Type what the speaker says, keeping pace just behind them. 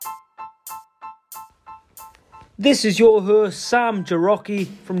This is your host, Sam Jarocki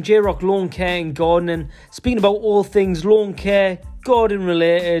from J-Rock Lawn Care and Gardening, speaking about all things lawn care, garden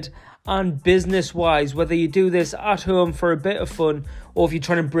related and business wise, whether you do this at home for a bit of fun or if you're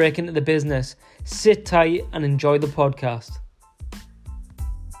trying to break into the business. Sit tight and enjoy the podcast.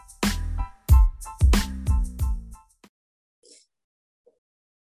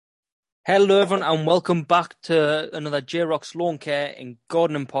 Hello everyone and welcome back to another J-Rock's Lawn Care and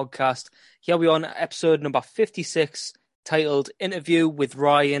Gardening podcast. Here we are on episode number 56, titled Interview with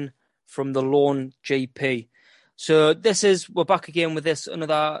Ryan from the Lawn GP. So we're back again with this,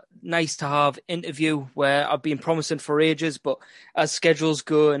 another nice to have interview where I've been promising for ages, but as schedules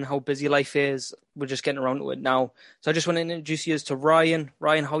go and how busy life is, we're just getting around to it now. So I just want to introduce you to Ryan.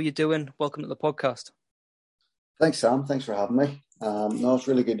 Ryan, how you doing? Welcome to the podcast. Thanks, Sam. Thanks for having me. No, it's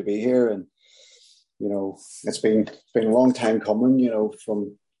really good to be here, and it's been a long time coming.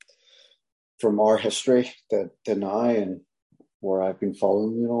 From our history to now, and where I've been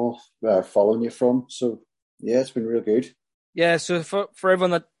following you from. So yeah, it's been real good. Yeah. So for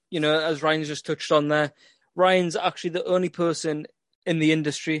everyone that as Ryan's just touched on there, Ryan's actually the only person in the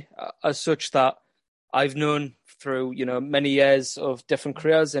industry as such that I've known through many years of different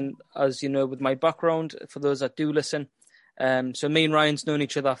careers, and as you know, with my background, for those that do listen. So me and Ryan's known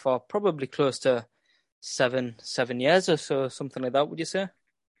each other for probably close to seven years or so, something like that, would you say?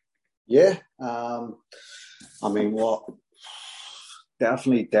 Yeah.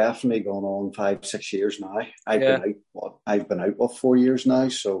 Definitely going on 5-6 years now. I've been out 4 years now,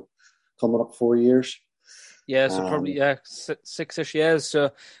 so coming up 4 years. Yeah, so probably 6-ish years.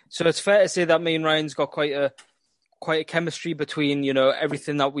 So it's fair to say that me and Ryan's got quite a chemistry between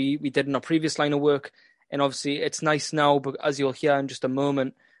everything that we did in our previous line of work. And obviously, it's nice now, but as you'll hear in just a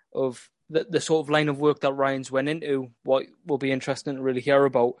moment, of the sort of line of work that Ryan's went into, what will be interesting to really hear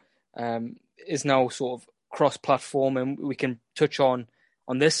about is now sort of cross-platform, and we can touch on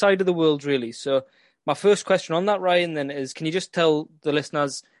this side of the world, really. So my first question on that, Ryan, then is, can you just tell the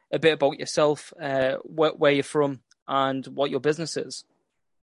listeners a bit about yourself, where you're from, and what your business is?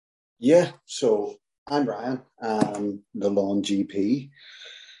 Yeah, so I'm Ryan, the Lawn GP.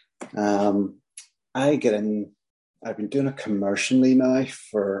 I've been doing it commercially now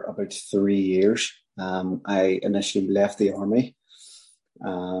for about 3 years. I initially left the army.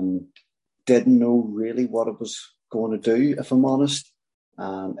 Didn't know really what I was going to do, if I'm honest.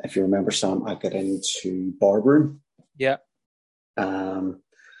 If you remember, Sam, I got into barbering. Yeah. I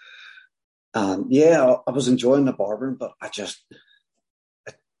was enjoying the barbering, but I just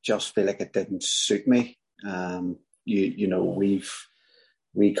feel like it didn't suit me.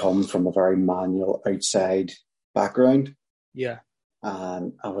 We come from a very manual outside background. Yeah.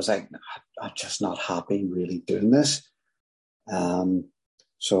 And I was like, I'm just not happy really doing this.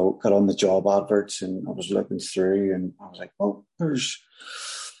 So got on the job adverts and I was looking through and I was like, oh, there's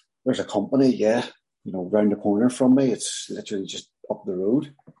a company, round the corner from me. It's literally just up the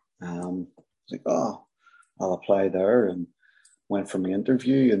road. I was like, oh, I'll apply there, and went for my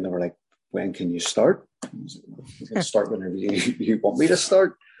interview and they were like, when can you start? I was like, you can start whenever you want me to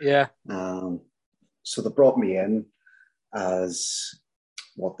start. Yeah. So they brought me in as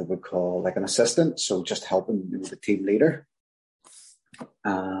what they would call like an assistant, so just helping the team leader.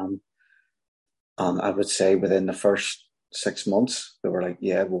 And I would say within the first 6 months, they were like,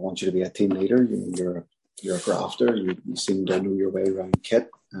 "Yeah, we want you to be a team leader. You're a grafter. You seem to know your way around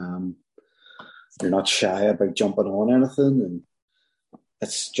kit. You're not shy about jumping on anything." And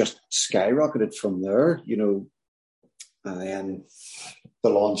it's just skyrocketed from there, And then the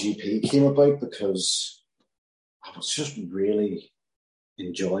Lawn GP came about because I was just really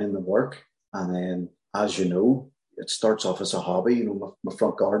enjoying the work. And then, as you know, it starts off as a hobby, my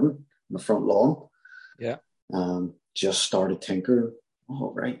front garden, my front lawn. Yeah. Just started tinkering.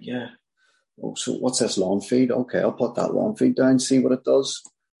 Oh, right, yeah. Oh, so what's this lawn feed? Okay, I'll put that lawn feed down, see what it does.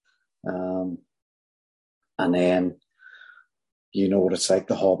 And then, you know what it's like,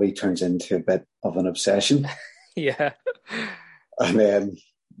 the hobby turns into a bit of an obsession. Yeah. And then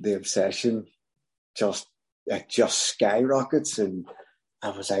the obsession just skyrockets. And I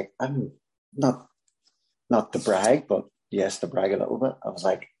was like, I'm not to brag, but yes, to brag a little bit. I was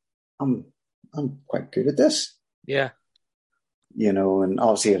like, I'm quite good at this. Yeah. And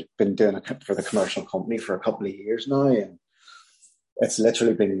obviously I've been doing it for the commercial company for a couple of years now, and it's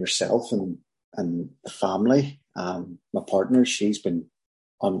literally been yourself and the family. My partner, she's been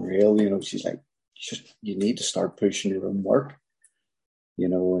unreal. She's like, you need to start pushing your own work,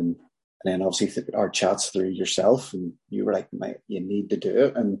 and then obviously our chats through yourself, and you were like, you need to do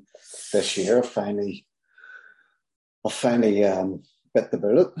it. And this year I finally bit the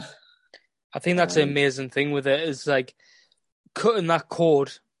bullet. I think that's an amazing thing with it, is like cutting that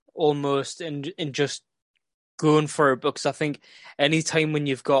cord almost and just going for it. Because I think any time when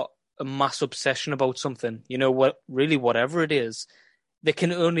you've got a mass obsession about something, whatever it is, there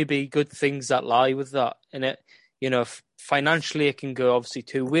can only be good things that lie with that. And it, financially it can go obviously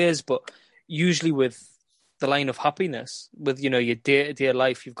two ways, but usually with the line of happiness, with, your day-to-day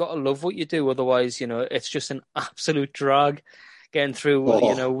life, you've got to love what you do. Otherwise, it's just an absolute drag getting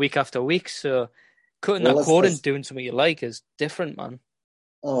through, week after week. So cutting that cord and doing something you like is different, man.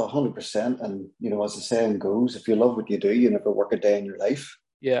 Oh, 100%. And, as the saying goes, if you love what you do, you never work a day in your life.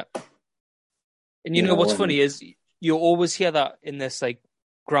 Yeah. And what's funny is you always hear that in this like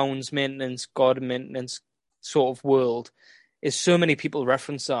grounds maintenance, garden maintenance sort of world, is so many people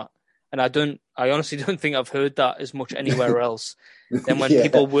reference that. And I honestly don't think I've heard that as much anywhere else than when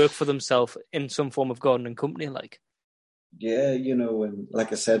people work for themselves in some form of gardening company. Like, yeah, and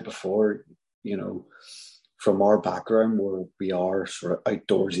like I said before, from our background where we are sort of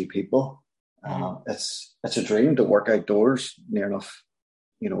outdoorsy people, it's a dream to work outdoors near enough,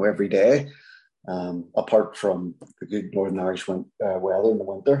 every day. Apart from the good Northern Irish weather in the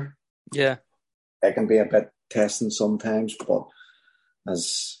winter. Yeah. It can be a bit testing sometimes, but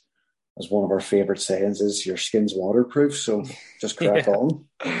as one of our favourite sayings is, your skin's waterproof, so just crack on.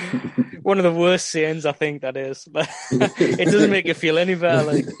 One of the worst sayings, I think, that is. It doesn't make you feel any better.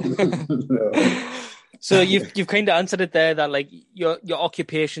 Like. No. So you've kind of answered it there, that like your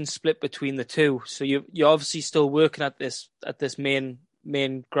occupation split between the two. So you're obviously still working at this main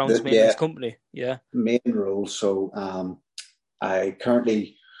grounds maintenance company. Yeah. Main role. So I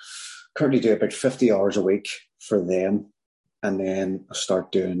currently do about 50 hours a week for them, and then I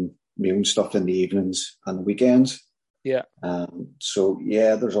start doing my own stuff in the evenings and the weekends. Yeah. So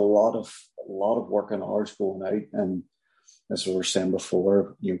yeah, there's a lot of working hours going out, and as we were saying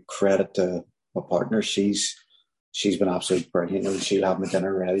before, credit to my partner. She's been absolutely brilliant, and she'll have my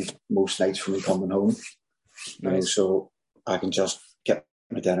dinner ready most nights for me coming home. Nice. So I can just get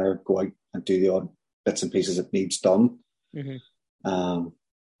my dinner, go out and do the odd bits and pieces that needs done. Mm-hmm.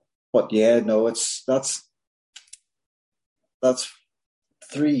 But yeah, no, that's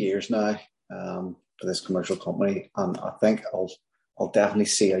 3 years now for this commercial company, and I think I'll definitely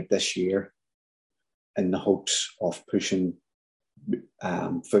see out this year in the hopes of pushing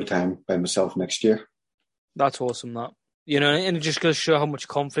full time by myself next year. That's awesome, that. And it just goes to show how much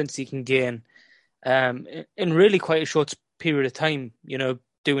confidence you can gain in really quite a short period of time,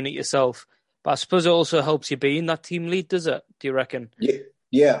 doing it yourself. But I suppose it also helps you being that team lead, does it? Do you reckon?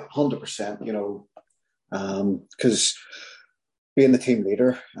 Yeah, 100%. Because being the team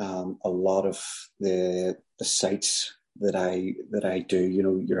leader, a lot of the sites that I do,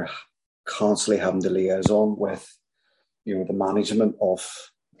 you're constantly having to liaison with, the management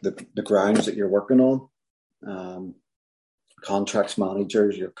of the grounds that you're working on. Contracts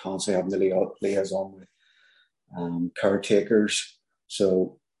managers, you're constantly having to liaison with caretakers.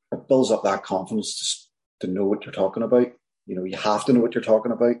 So it builds up that confidence to know what you're talking about. You have to know what you're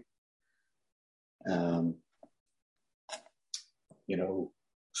talking about.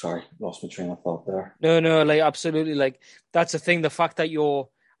 Sorry, lost my train of thought there. No, like absolutely. Like that's the thing. The fact that I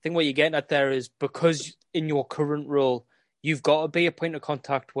think what you're getting at there is because in your current role, you've got to be a point of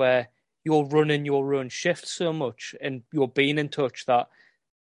contact where you're running your own shift so much and you're being in touch, that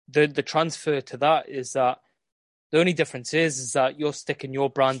the transfer to that is that the only difference is that you're sticking your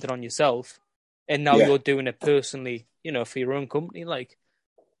branding on yourself, and now you're doing it personally, for your own company. Like,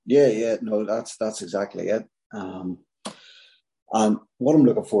 yeah, no, that's exactly it. And what I'm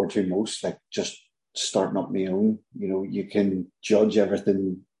looking forward to most, like just starting up my own, you can judge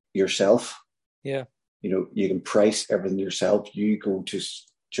everything yourself. Yeah. You can price everything yourself. You go to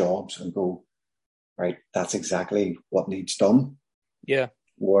jobs and go, right, that's exactly what needs done. Yeah.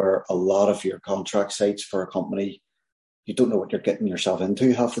 Where a lot of your contract sites for a company, you don't know what you're getting yourself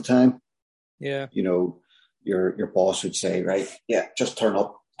into half the time. Yeah. Your boss would say, right, yeah, just turn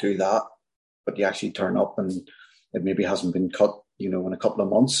up, do that. But you actually turn up and it maybe hasn't been cut, in a couple of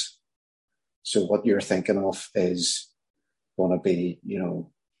months. So what you're thinking of is going to be,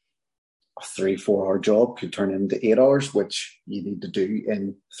 a 3-4 hour job could turn into 8 hours, which you need to do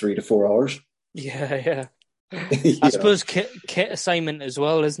in 3 to 4 hours. Yeah. I suppose kit assignment as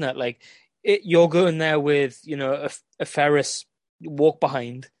well, isn't it? Like you're going there with, a Ferris walk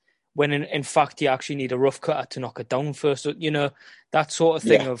behind, when in fact you actually need a rough cutter to knock it down first. So, that sort of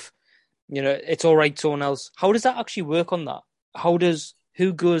thing of, it's all right, someone else. How does that actually work on that?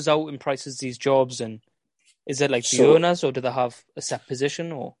 Who goes out and prices these jobs, and is it like the owners, or do they have a set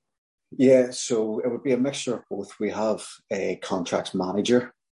position, or? Yeah, so it would be a mixture of both. We have a contracts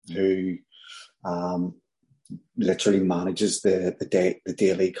manager, who literally manages the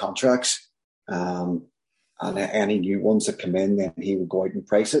daily contracts. And any new ones that come in, then he would go out and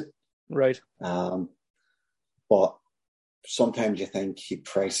price it. Right. But sometimes you think he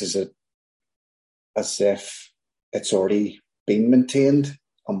prices it as if it's already been maintained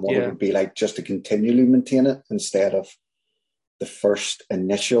and what it would be like just to continually maintain it instead of the first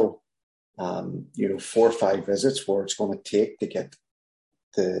initial, 4 or 5 visits where it's going to take to get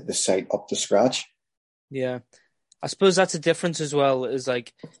the site up to scratch. Yeah. I suppose that's a difference as well, is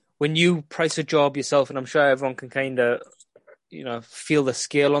like when you price a job yourself, and I'm sure everyone can kind of, feel the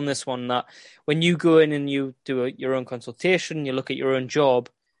scale on this one, that when you go in and you do your own consultation, you look at your own job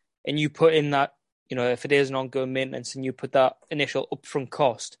and you put in that, if it is an ongoing maintenance and you put that initial upfront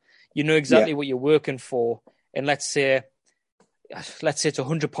cost, you know exactly what you're working for. And let's say it's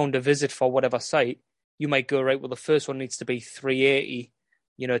 £100 a visit for whatever site, you might go, right, well, the first one needs to be 380,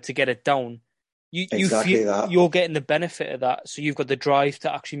 to get it down. You feel that you're getting the benefit of that. So you've got the drive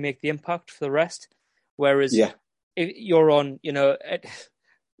to actually make the impact for the rest. Whereas if you're on,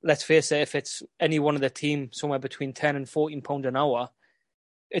 let's face it, if it's any one of the team somewhere between £10 and £14 an hour,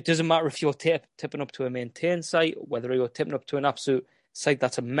 it doesn't matter if you're tipping up to a maintained site, whether you're tipping up to an absolute site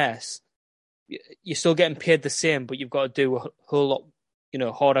that's a mess. You're still getting paid the same, but you've got to do a whole lot,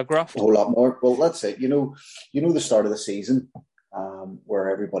 harder graft. A whole lot more. Well, that's it. The start of the season where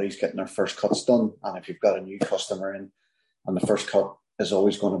everybody's getting their first cuts done, and if you've got a new customer in, and the first cut is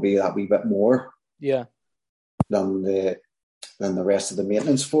always going to be that wee bit more, than the rest of the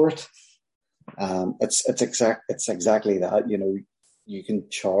maintenance for it. It's exactly that. You can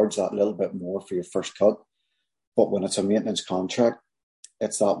charge that little bit more for your first cut, but when it's a maintenance contract,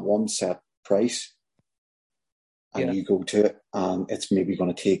 it's that one set price, and you go to it, and it's maybe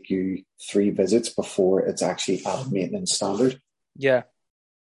going to take you 3 visits before it's actually at a maintenance standard. Yeah.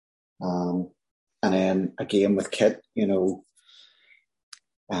 And then again with kit,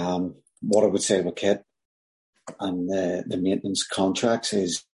 what I would say with kit and the maintenance contracts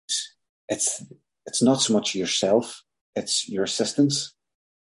is it's not so much yourself, it's your assistants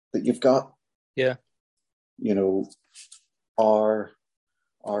that you've got. Yeah.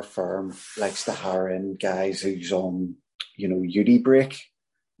 Our firm likes to hire in guys who's on, uni break,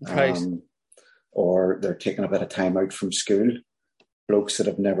 right, or they're taking a bit of time out from school. Blokes that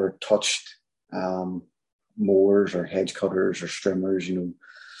have never touched mowers or hedge cutters or strimmers.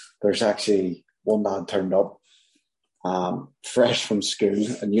 There's actually one lad turned up fresh from school,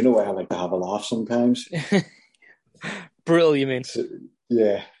 and I like to have a laugh sometimes. Brutal, you mean? So,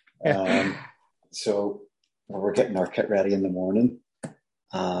 so we're getting our kit ready in the morning,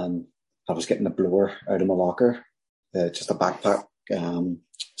 and I was getting the blower out of my locker, just a backpack,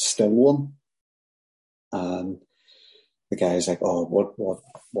 still one, and the guy's like, "Oh,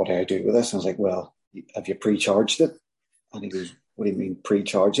 what do I do with this?" And I was like, "Well, have you pre-charged it?" And he goes, "What do you mean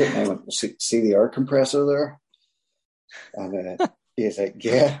pre-charge it?" And I went, "Well, see the air compressor there?" And he's like,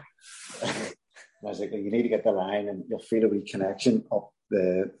 "Yeah." And I was like, "Well, you need to get the line, and you'll feel a wee connection up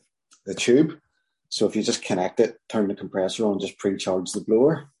the tube. So if you just connect it, turn the compressor on, just pre-charge the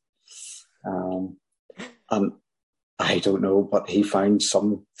blower." And I don't know, but he found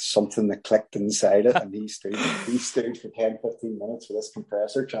something that clicked inside it, and he stood for 10, 15 minutes with this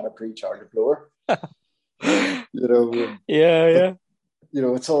compressor trying to pre-charge a blower. Yeah.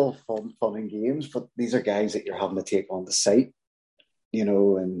 It's all fun and games, but these are guys that you're having to take on the site,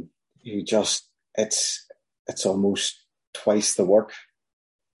 and you just, it's almost twice the work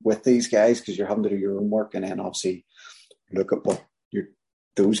with these guys because you're having to do your own work and then obviously look at what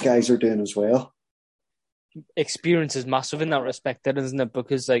those guys are doing as well. Experience is massive in that respect, isn't it?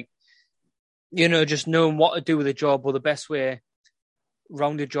 Because just knowing what to do with a job or the best way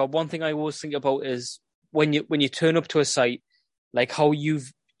around a job. One thing I always think about is when you turn up to a site, like how you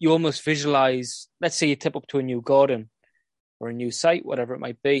almost visualize, let's say you tip up to a new garden or a new site, whatever it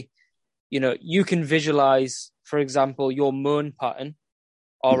might be, you can visualize, for example, your mown pattern.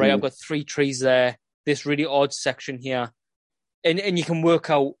 All right, I've got 3 trees there, this really odd section here. And you can work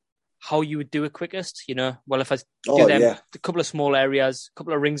out how you would do it quickest, Well, if I do a couple of small areas, a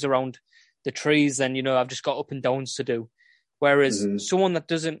couple of rings around the trees, then, I've just got up and downs to do. Whereas someone that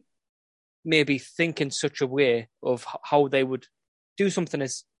doesn't maybe think in such a way of how they would do something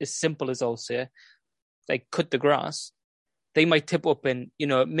as simple as, I'll say, like cut the grass, they might tip up and,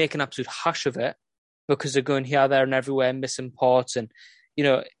 make an absolute hash of it because they're going here, there and everywhere, missing parts. And,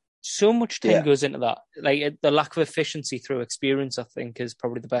 so much time goes into that. Like the lack of efficiency through experience, I think, is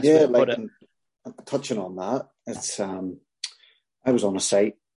probably the best way to put it. Touching on that, it's I was on a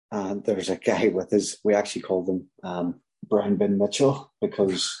site and there was a guy with we actually called them brown bin Mitchell,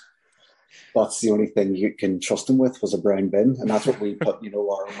 because that's the only thing you can trust him with, was a brown bin, and that's what we put,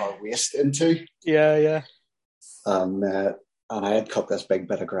 our waste into. Yeah. And I had cut this big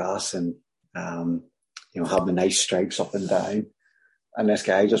bit of grass and had the nice stripes up and down. And this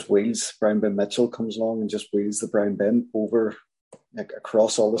guy just wheels, Brown Bin Mitchell comes along and just wheels the brown bin over, like,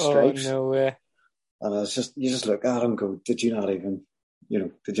 across all the stripes. Oh, no way. And you just look at him and go, did you not even,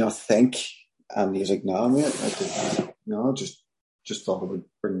 did you not think? And he's like, no, mate, just thought I would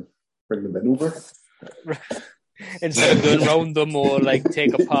bring the bin over. Instead of going round them or like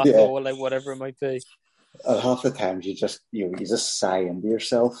take a path or like whatever it might be. Half the times you just sigh into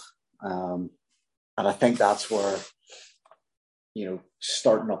yourself. And I think that's where,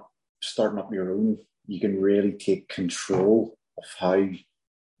 starting up your own, you can really take control of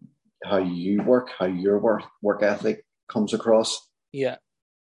how you work, how your work ethic comes across. Yeah.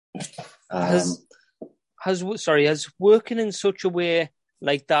 Um, has working in such a way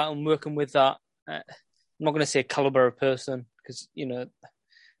like that and working with that, I'm not going to say caliber of person, because,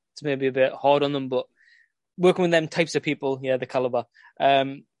 it's maybe a bit hard on them, but working with them types of people, the caliber,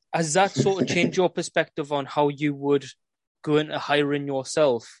 has that sort of changed your perspective on how you would go into hiring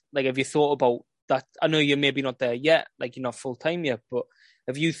yourself? Like, have you thought about that? I know you're maybe not there yet, like you're not full time yet, but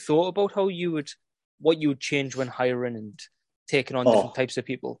have you thought about what you would change when hiring and taking on different types of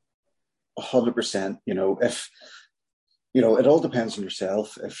people? 100%. If it all depends on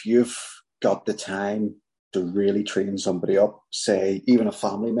yourself. If you've got the time to really train somebody up, say even a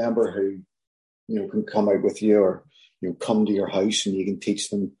family member who can come out with you, or come to your house and you can teach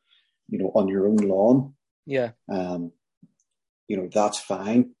them on your own lawn, that's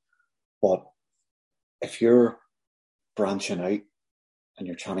fine. But if you're branching out and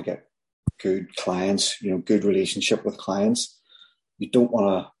you're trying to get good clients, good relationship with clients, you don't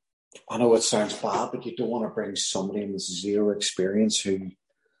want to, I know it sounds bad, but you don't want to bring somebody with zero experience who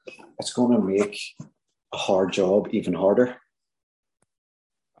it's going to make a hard job even harder.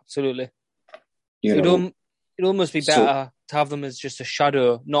 Absolutely. It'd almost be better to have them as just a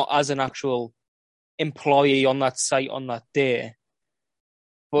shadow, not as an actual employee on that site on that day.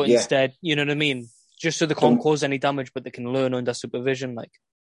 But instead, you know what I mean? Just so they can't cause any damage, but they can learn under supervision. Like,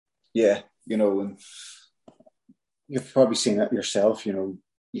 and you've probably seen it yourself. You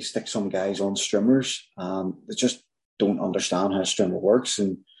stick some guys on strimmers, they just don't understand how a strimmer works,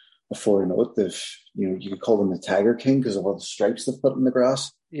 and before you know it, they've you could call them the Tiger King because of all the stripes they've put in the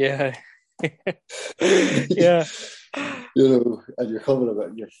grass. Yeah. Yeah. And you're coming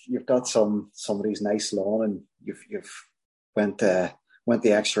about, you've got somebody's nice lawn, and you've went the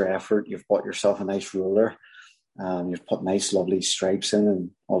extra effort. You've bought yourself a nice ruler, you've put nice lovely stripes in,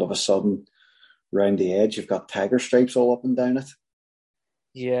 and all of a sudden, round the edge, you've got tiger stripes all up and down it.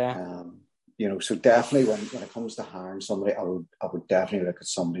 Yeah. So definitely when it comes to hiring somebody, I would definitely look at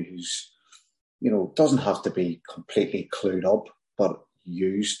somebody who's, doesn't have to be completely clued up, but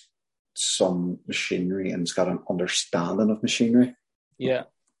used some machinery and has got an understanding of machinery. Yeah.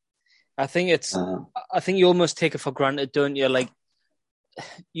 I think you almost take it for granted, don't you? Like,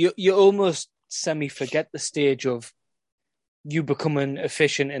 you almost semi-forget the stage of you becoming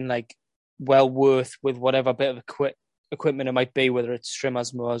efficient and, like, well worth with whatever bit of equipment it might be, whether it's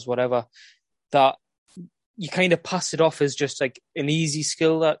trimmers, mowers, whatever, that you kind of pass it off as just like an easy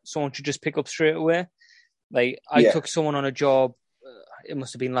skill that someone should just pick up straight away. Like, I took someone on a job, it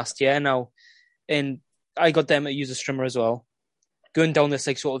must have been last year now, and I got them to use a strimmer as well, going down this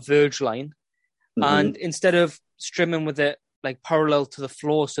like sort of verge line. Mm-hmm. And instead of strimming with it like parallel to the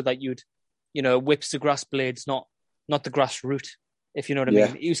floor so that you'd, whips the grass blades, not the grass root, if you know what I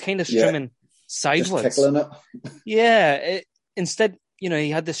mean. He was kind of strimming sideways. Just tickling it. Instead,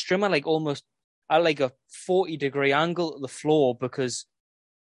 he had the strimmer like almost at like a 40-degree angle at the floor because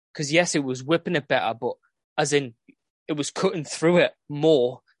yes, it was whipping it better, but as in it was cutting through it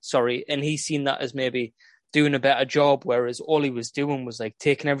more, and he seen that as maybe doing a better job, whereas all he was doing was like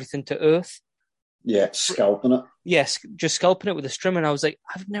taking everything to earth. Yeah, scalping it. Yes, just scalping it with a strimmer. And I was like,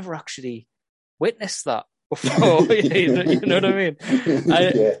 I've never actually witnessed that before. You know what I mean?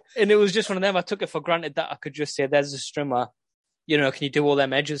 And it was just one of them. I took it for granted that I could just say, there's a strimmer, can you do all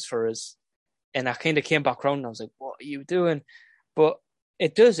them edges for us? And I kind of came back around and I was like, what are you doing? But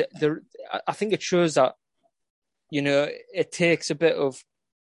it does. I think it shows that, it takes a bit of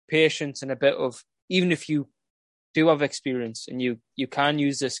patience and a bit of, even if you do have experience and you can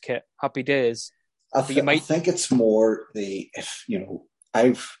use this kit, happy days. I think it's more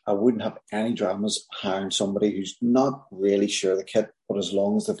I wouldn't have any dramas hiring somebody who's not really sure the kit, but as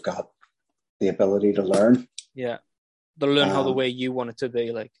long as they've got the ability to learn. Yeah. They'll learn how the way you want it to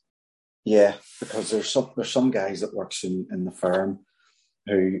be, like. Yeah, because there's some guys that works in the firm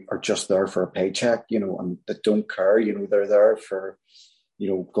who are just there for a paycheck, and that don't care. They're there for,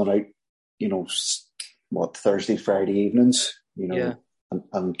 going out, what, Thursday, Friday evenings, Yeah,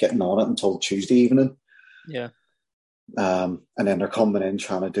 and getting on it until Tuesday evening. yeah, And then they're coming in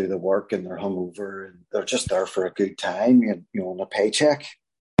trying to do the work and they're hungover and they're just there for a good time, on a paycheck.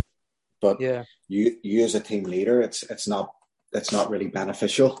 But yeah, you as a team leader, it's not really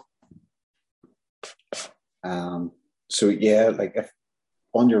beneficial. So yeah, like if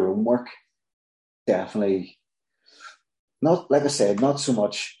on your own work, definitely not, like I said, not so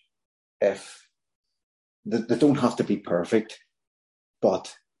much if they don't have to be perfect,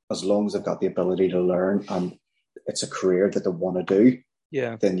 but as long as they've got the ability to learn and it's a career that they want to do,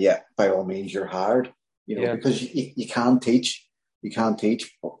 yeah, then yeah, by all means, you're hired. yeah, Because you can teach,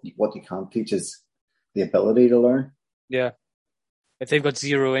 but what you can't teach is the ability to learn. yeah. If they've got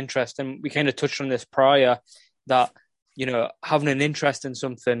zero interest, and we kind of touched on this prior, that, having an interest in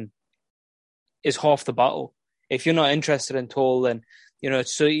something is half the battle. If you're not interested in all, then,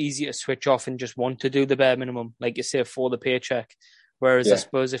 it's so easy to switch off and just want to do the bare minimum, like you say, for the paycheck. Whereas I Yeah,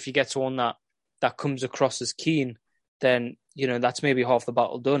 suppose if you get someone that comes across as keen, then, that's maybe half the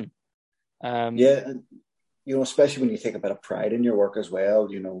battle done. yeah, and especially when you take a bit of pride in your work as well.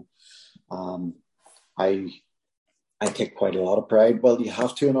 Um, I I take quite a lot of pride. Well, you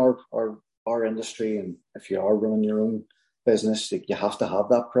have to in our industry, and if you are running your own business, you have to have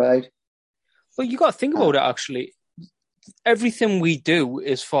that pride. Well, you got to think Uh, about it, actually. Everything we do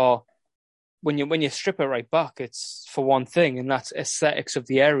is for, when you strip it right back, it's for one thing, and that's aesthetics of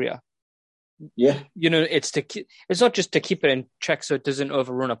the area. yeah, It's not just to keep it in check so it doesn't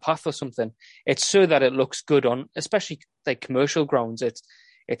overrun a path or something. It's so that it looks good on, especially like commercial grounds.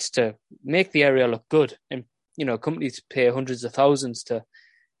 It's to make the area look good, and companies pay hundreds of thousands to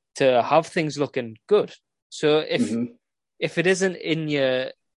have things looking good. So mm-hmm. if it isn't in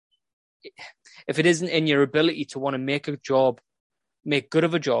your if it isn't in your ability to want to make good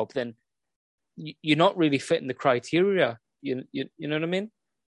of a job, then you're not really fitting the criteria. You know what I mean?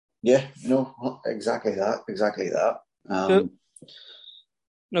 Yeah, no, exactly that. So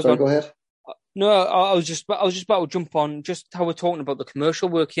no, go Sorry, on. go ahead. No, I was just about to jump on just how we're talking about the commercial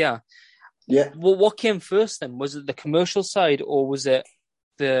work here. Yeah, What came first then? Was it the commercial side, or was it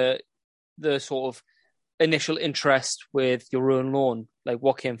the the sort of initial interest with your own lawn? Like,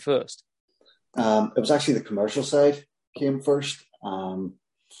 what came first? it was actually the commercial side came first.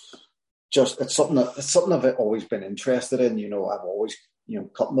 Just it's something I've always been interested in. I've always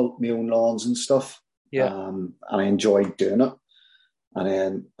cut my own lawns and stuff, Yeah, and I enjoyed doing it. And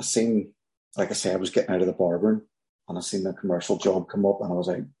then I seen, like I say, I was getting out of the barbering, and I seen the commercial job come up, and I was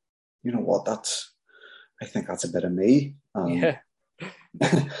like, you know what, I think that's a bit of me. yeah,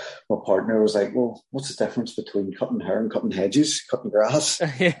 My partner was like, well, what's the difference between cutting hair and cutting hedges, cutting grass?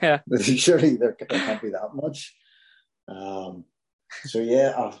 yeah, Surely there can't be that much. So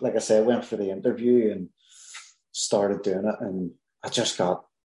yeah, like I said, I went for the interview and started doing it, and I just got,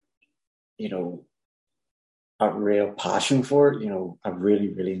 you know, a real passion for it. I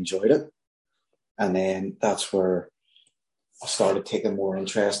really, really enjoyed it. And then that's where I started taking more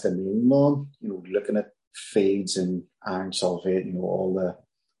interest in the own lawn, looking at feeds and iron sulfate, all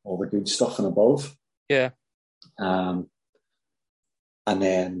the good stuff and above. yeah, Um, and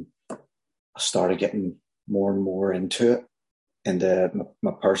then I started getting more and more into it, into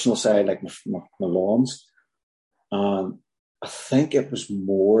my personal side, like my lawns. I think it was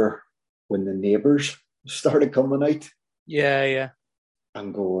more when the neighbours started coming out yeah, yeah,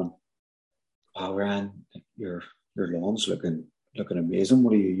 and going, "Wow, Ryan, your lawn's looking amazing.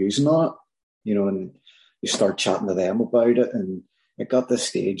 What are you using on it?" And you start chatting to them about it, and it got this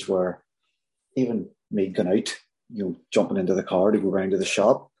stage where even me going out, jumping into the car to go round to the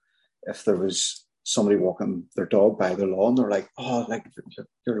shop, if there was somebody walking their dog by their lawn, they're like, "Oh, like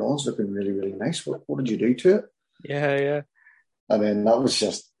your lawn's looking really, really nice. What did you do to it?" yeah, yeah, And then it was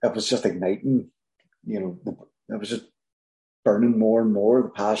just igniting, it was just burning more and more the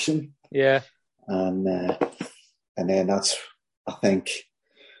passion, yeah, and and then that's, I think,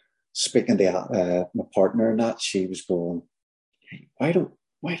 speaking to my partner and that, she was going, why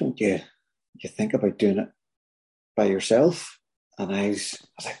don't you think about doing it by yourself? And I was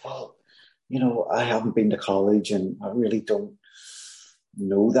like, well, I haven't been to college and I really don't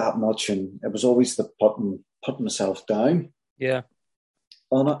know that much, and it was always the putting myself down yeah,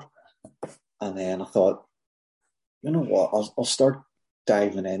 on it. And then I thought, you know what, I'll start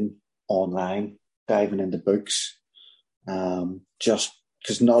diving in online, diving into books, just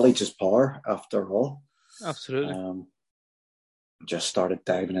because knowledge is power after all. absolutely. Um, just started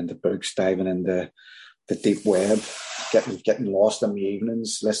diving into books, diving into the deep web, getting lost in the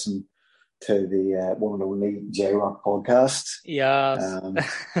evenings, listening to the one and only J Rock podcast. Yes.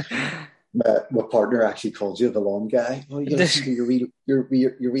 My partner actually called you the lawn guy. Oh, you listen to your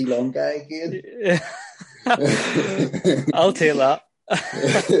wee lawn guy again. I'll take that.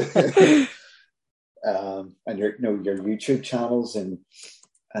 And your YouTube channels, and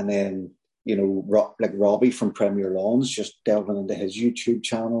then like Robbie from Premier Lawns, just delving into his YouTube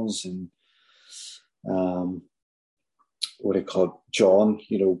channels, and what do you call it? John,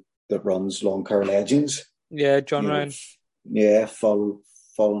 that runs Lawn Care Legends. Yeah, John Ryan. Yeah,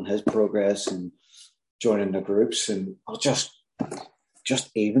 following his progress and joining the groups, and I'll just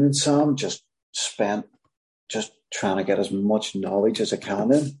evening, Sam, just spent just trying to get as much knowledge as I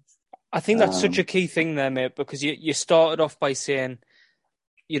can in. I think that's such a key thing there, mate, because you started off by saying,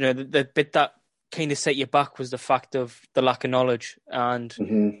 the bit that kind of set you back was the fact of the lack of knowledge. And,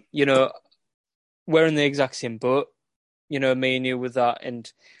 we're in the exact same boat, me and you with that. And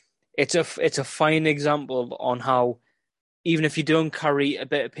it's a fine example on how, even if you don't carry a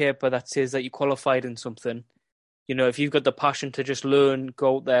bit of paper that says that you qualified in something, if you've got the passion to just learn,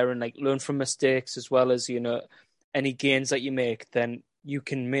 go out there and learn from mistakes as well as, any gains that you make, then you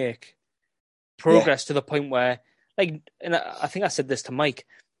can make progress to the point where, and I think I said this to Mike,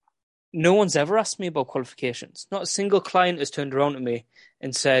 no one's ever asked me about qualifications. Not a single client has turned around to me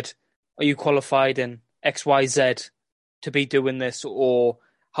and said, are you qualified in XYZ to be doing this? Or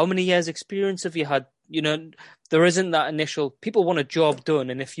how many years experience have you had? There isn't that initial, people want a job done.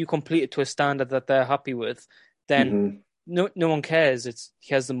 And if you complete it to a standard that they're happy with, then no one cares.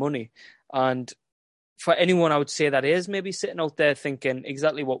 Here's the money. And for anyone, I would say that is maybe sitting out there thinking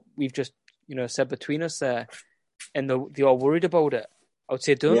exactly what we've just said between us there, and they are worried about it, I would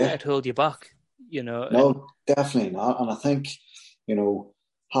say don't let it hold you back. No, definitely not. And I think you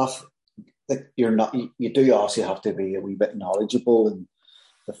do also have to be a wee bit knowledgeable. And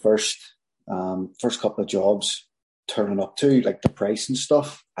the first couple of jobs turning up to, like the price and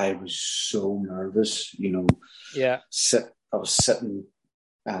stuff, I was so nervous. I was sitting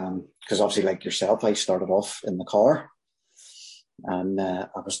because obviously, like yourself, I started off in the car, and I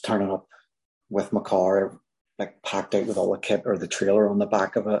was turning up with my car, like packed out with all the kit or the trailer on the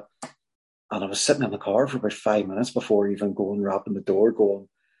back of it. And I was sitting in the car for about 5 minutes before even going, rapping the door, going,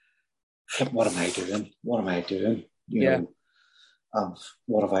 flip, what am I doing? What am I doing?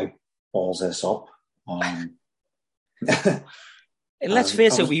 What if I balls this up? And let's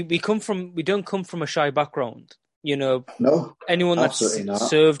face it, we don't come from a shy background. No, anyone that's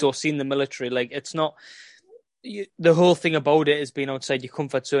served or seen the military, it's not, the whole thing about it is being outside your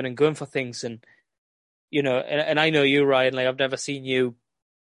comfort zone and going for things. And, and I know you, Ryan, I've never seen you.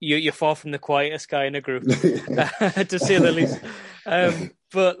 You're far from the quietest guy in a group, to say the least.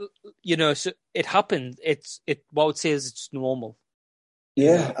 But, so it happened. What I would say is it's normal.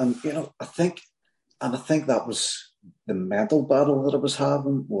 Yeah. And, I think that was the mental battle that I was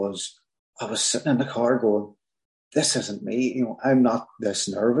having. Was I was sitting in the car going, this isn't me, I'm not this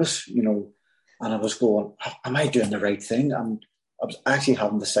nervous, and I was going, am I doing the right thing? And I was actually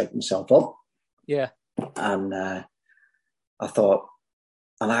having to psych myself up. Yeah. And I thought,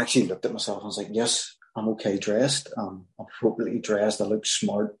 and I actually looked at myself and I was like, yes, I'm okay dressed. I'm appropriately dressed. I look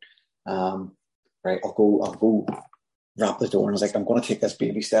smart. Right, I'll go wrap the door. And I was like, I'm going to take this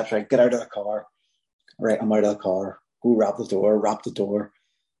baby steps, right? Get out of the car. Right, I'm out of the car. Go wrap the door.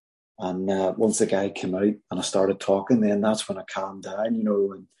 And once the guy came out and I started talking, then that's when I calmed down,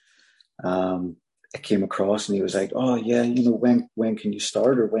 and it came across and he was like, oh yeah, when can you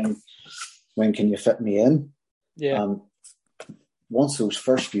start, or when can you fit me in? Yeah. Once those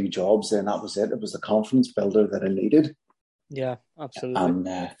first few jobs, then that was it. It was the confidence builder that I needed. Yeah, absolutely. And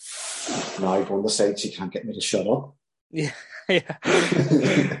now I've on the sides, you can't get me to shut up. Yeah.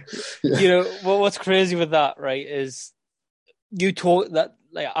 What's crazy with that, right, is you taught that,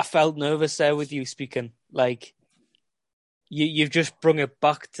 I felt nervous there with you speaking. You've just brought it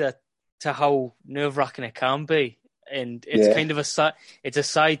back to how nerve-wracking it can be. And it's kind of a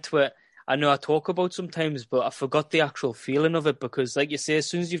side to it. I know I talk about sometimes, but I forgot the actual feeling of it, because like you say, as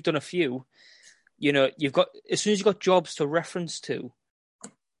soon as you've done a few, as soon as you've got jobs to reference to,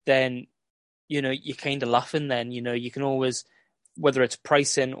 then, you're kind of laughing then, you can always, whether it's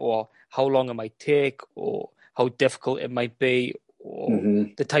pricing or how long it might take or how difficult it might be, or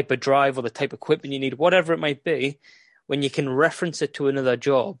the type of drive or the type of equipment you need, whatever it might be, when you can reference it to another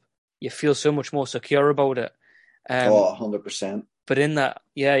job, you feel so much more secure about it. 100%. But in that,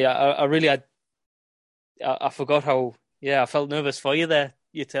 I really, I forgot how, I felt nervous for you there,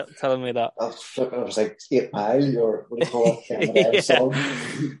 you telling me that. I was like 8 miles, or what do you call it? Yeah.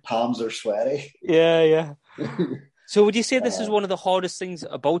 Sun. Palms are sweaty. Yeah. So would you say this is one of the hardest things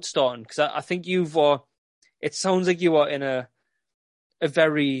about starting? Because I think it sounds like you are in a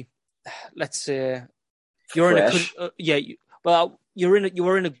very, let's say, you're fresh. in a, you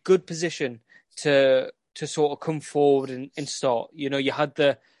were in a good position to sort of come forward and start. You know, you had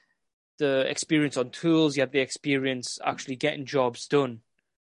the experience on tools, you had the experience actually getting jobs done.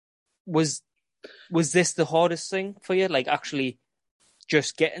 Was this the hardest thing for you? Like actually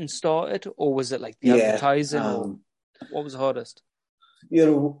just getting started, or was it like the Yeah. advertising, or what was the hardest? You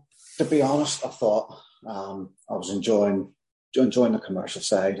know, to be honest, I thought I was enjoying the commercial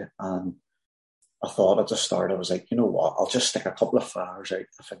side, and I thought at the start I was like, you know what, I'll just stick a couple of flyers out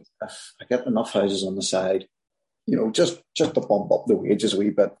if I get enough houses on the side, you know, just to bump up the wages a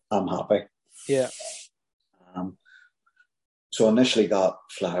wee bit. I'm happy. Yeah. So I initially got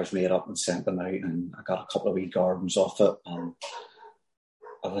flyers made up and sent them out, and I got a couple of wee gardens off it, and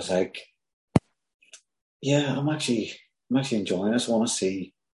I was like, yeah, I'm actually enjoying this. I want to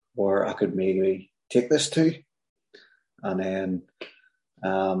see where I could maybe take this to. And then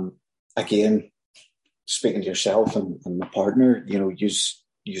again, speaking to yourself and my partner, you know, use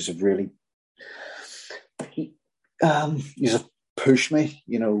have really you have pushed me,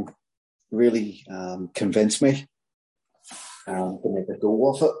 you know, really convinced me to make a go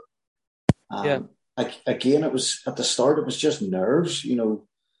of it. Again, it was at the start, it was just nerves, you know,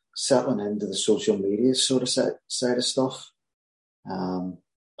 settling into the social media sort of side of stuff,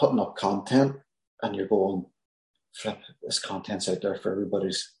 putting up content, and you're going, flip, this content's out there for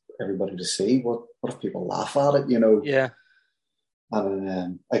everybody to see. What if people laugh at it, you know? Yeah.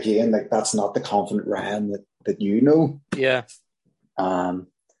 And again, like, that's not the confident Ryan that you know. Yeah. And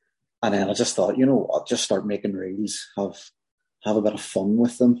then I just thought, you know what, just start making reels, have a bit of fun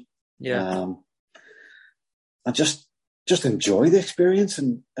with them. Yeah. And just enjoy the experience.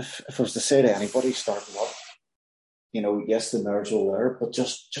 And if I was to say to anybody starting up, you know, yes, the nerves are there, but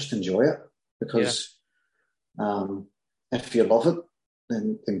just enjoy it, because if you love it,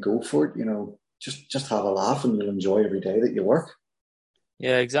 then go for it. You know, just have a laugh, and you'll enjoy every day that you work.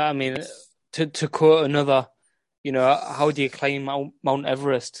 Yeah, exactly. I mean, to quote another, you know, how do you climb Mount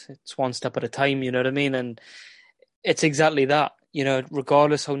Everest? It's one step at a time, you know what I mean? And it's exactly that, you know,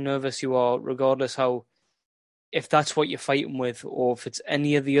 regardless how nervous you are, regardless if that's what you're fighting with, or if it's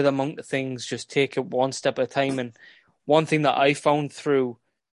any of the other amount of things, just take it one step at a time. And one thing that I found through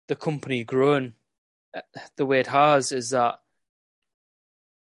the company growing the way it has is that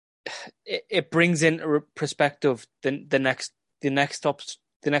it brings into perspective the next option,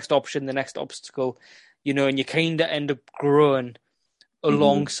 the next obstacle, you know, and you kind of end up growing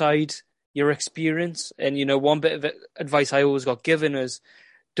alongside your experience. And, you know, one bit of advice I always got given is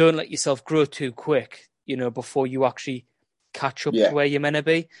don't let yourself grow too quick, you know, before you actually catch up to where you're meant to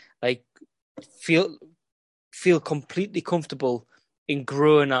be. Like, feel completely comfortable in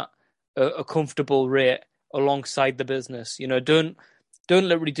growing at a comfortable rate alongside the business. You know, don't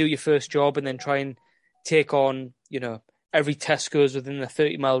literally do your first job and then try and take on, you know, every Tesco's within a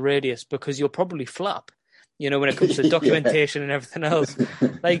 30-mile radius, because you'll probably flap, you know, when it comes to documentation and everything else.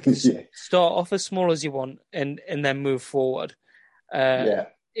 Like, start off as small as you want and then move forward.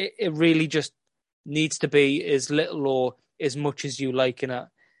 It really just needs to be as little or as much as you like. And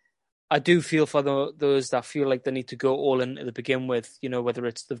I do feel for those that feel like they need to go all in to begin with, you know, whether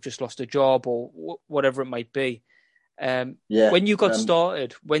it's they've just lost a job or whatever it might be. When you got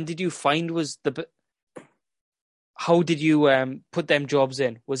started, when did you find how did you put them jobs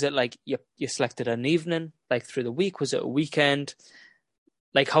in? Was it like you selected an evening, like through the week? Was it a weekend?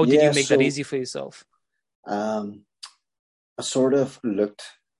 Like, how did you make that easy for yourself? I sort of looked,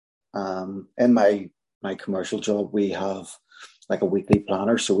 in my commercial job, we have like a weekly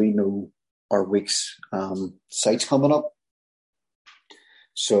planner, so we know our week's sites coming up.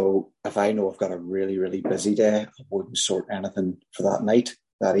 So if I know I've got a really, really busy day, I wouldn't sort anything for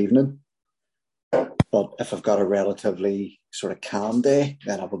that evening. But if I've got a relatively sort of calm day,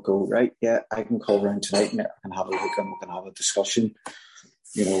 then I would go, right, yeah, I can call around tonight and I can have a look and we can have a discussion,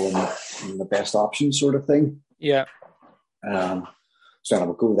 you know, and the best option sort of thing. Yeah. So I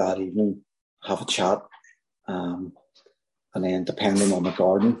would go that evening, have a chat, and then depending on the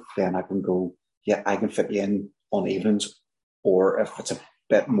garden, then I can go, yeah, I can fit you in on evenings, or if it's a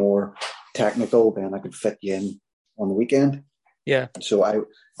bit more technical, then I could fit you in on the weekend. Yeah. So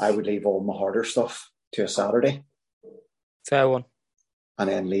I would leave all my harder stuff to a Saturday. Fair one. And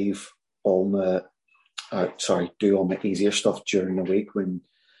then leave all my, do all my easier stuff during the week when,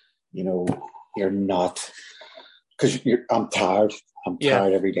 you know, you're not, because I'm tired I'm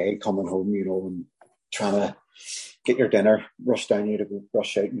tired every day coming home, and trying to get your dinner, rush out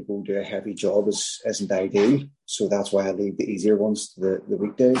and go do a heavy job isn't ideal. So that's why I leave the easier ones to the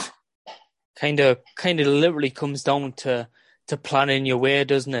weekdays. Kind of literally comes down to planning your way,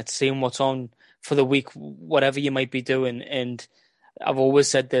 doesn't it? Seeing what's on for the week, whatever you might be doing. And I've always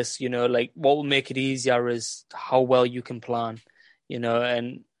said this, like what will make it easier is how well you can plan,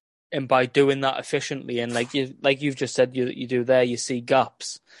 and by doing that efficiently, and like you've just said, you do there, you see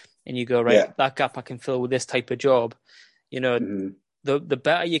gaps, and you go, right, that gap I can fill with this type of job. The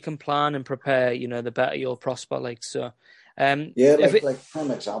better you can plan and prepare, the better you'll prosper. Like so, for an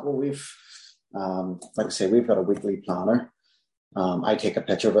example, we've like I say, we've got a weekly planner. I take a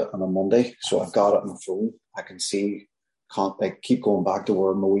picture of it on a Monday, so I've got it on the phone. I can see, keep going back to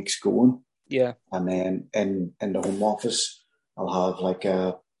where my week's going. Yeah, and then in the home office, I'll have like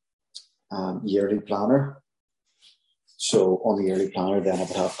a yearly planner. So on the yearly planner, then I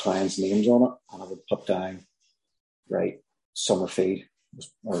would have clients' names on it, and I would put down, right, summer feed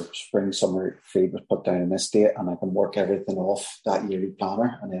or spring summer feed was put down in this date, and I can work everything off that yearly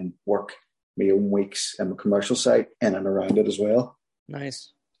planner, and then work my own weeks in the commercial side in and around it as well.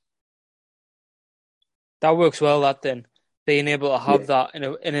 Nice. That works well. That then being able to have that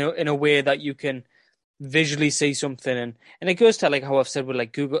in a way that you can visually see something, and it goes to like how I've said with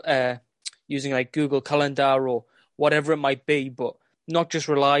like Google, using like Google Calendar or whatever it might be, but not just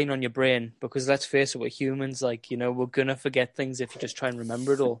relying on your brain, because let's face it, we're humans. Like we're gonna forget things if you just try and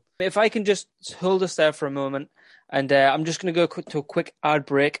remember it all. If I can just hold us there for a moment, and I'm just gonna go to a quick ad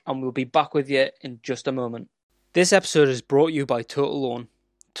break, and we'll be back with you in just a moment. This episode is brought to you by Total Loan.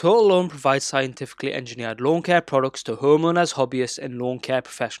 Total Loan provides scientifically engineered lawn care products to homeowners, hobbyists, and lawn care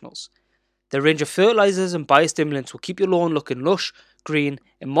professionals. Their range of fertilizers and biostimulants will keep your lawn looking lush, green,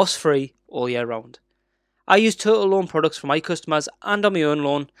 and moss-free all year round. I use Total Loan products for my customers and on my own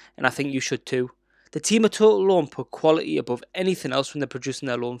lawn, and I think you should too. The team at Total Loan put quality above anything else when they're producing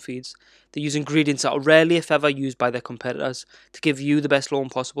their lawn feeds. They use ingredients that are rarely, if ever, used by their competitors to give you the best lawn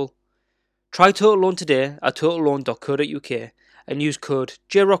possible. Try Total Loan today at totalloan.co.uk and use code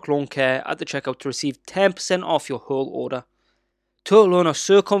JROCKLawnCare at the checkout to receive 10% off your whole order. Total Loan are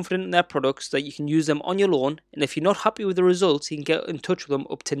so confident in their products that you can use them on your lawn, and if you're not happy with the results, you can get in touch with them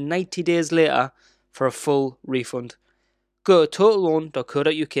up to 90 days later for a full refund. Go to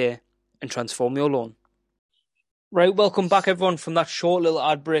totalloan.co.uk and transform your lawn. Right, welcome back everyone from that short little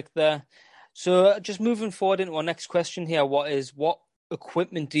ad break there. So just moving forward into our next question here, what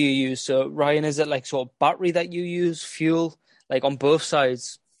equipment do you use? So Ryan, is it like sort of battery that you use, fuel, like on both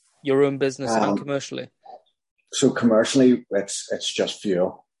sides, your own business and commercially? So commercially, it's just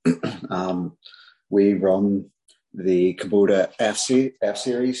fuel. We run the Kubota F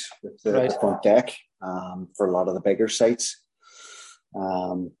series with the front deck for a lot of the bigger sites.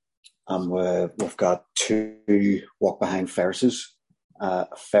 And we've got 2 walk behind Ferrises,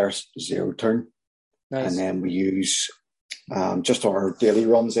 Ferris zero turn. Nice. And then we use just on our daily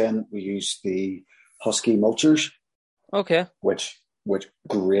runs in, we use the Husky mulchers. Okay. Which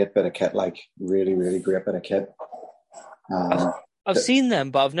great bit of kit, like really, really great bit of kit. I've seen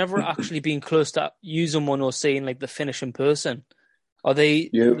them, but I've never actually been close to using one or seeing like the finish in person. Are they?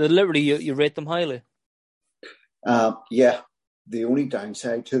 They're literally you rate them highly? Yeah. The only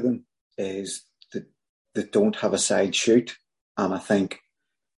downside to them is that they don't have a side chute, and I think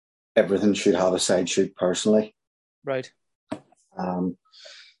everything should have a side chute personally. Right. The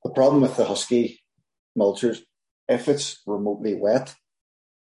problem with the Husky mulchers, if it's remotely wet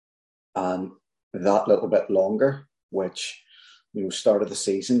and that little bit longer, which, start of the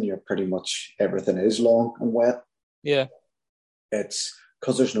season, you're pretty much everything is long and wet. Yeah. It's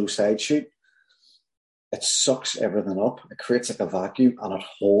because there's no side chute, it sucks everything up. It creates like a vacuum, and it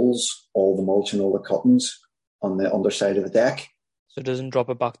holds all the mulch and all the cuttings on the underside of the deck. So it doesn't drop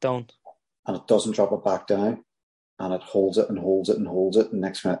it back down. And it doesn't drop it back down. And it holds it and holds it and holds it. And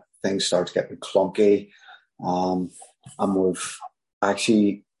next minute, things start getting clunky. And we've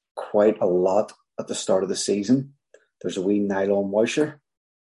actually quite a lot at the start of the season. There's a wee nylon washer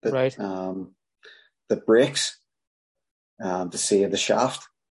that breaks to save the shaft.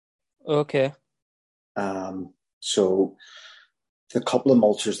 Okay. So the couple of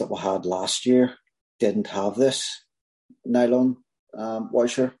mulchers that we had last year didn't have this nylon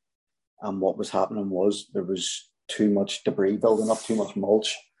washer. And what was happening was there was too much debris building up, too much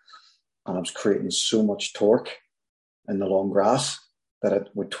mulch. And it was creating so much torque in the long grass that it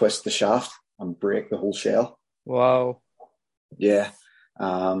would twist the shaft and break the whole shell. Wow. Yeah.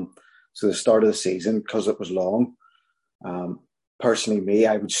 So the start of the season, because it was long, personally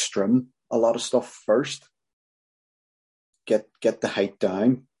I would strim a lot of stuff first. get the height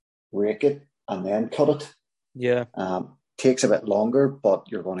down, rake it, and then cut it. Yeah. Takes a bit longer, but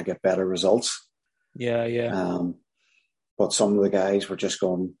you're going to get better results. Yeah. But some of the guys were just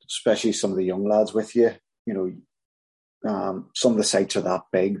going, especially some of the young lads with you, some of the sites are that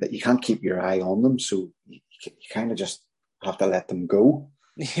big that you can't keep your eye on them. So you kind of just have to let them go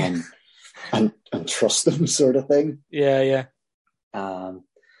and trust them, sort of thing. Yeah.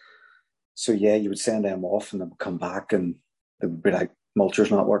 So you would send them off and they would come back and they would be like,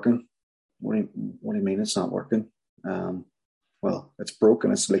 mulcher's not working. What do you mean it's not working? Well, it's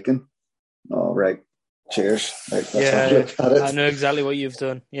broken, it's leaking. All right. Cheers. Right, that's how I look at it. I know exactly what you've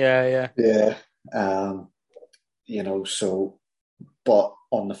done. Yeah. Yeah. So, but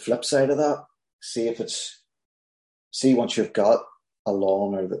on the flip side of that, once you've got a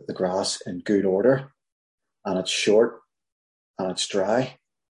lawn or the grass in good order and it's short and it's dry,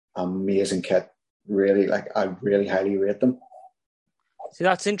 amazing kit. Really, I really highly rate them. See,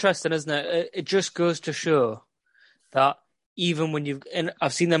 that's interesting, isn't it? It just goes to show that even when and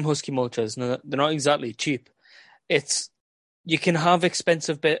I've seen them Husky mulchers, and they're not exactly cheap. You can have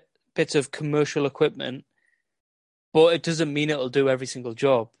expensive bits of commercial equipment, but it doesn't mean it'll do every single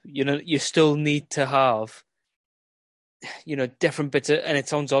job. You still need to have, different bits of, and it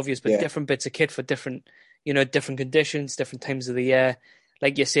sounds obvious, but different bits of kit for different conditions, different times of the year.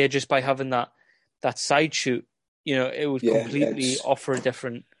 Like you say, just by having that side shoot, it would completely offer a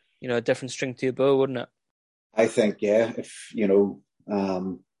different string to your bow, wouldn't it? I think, if,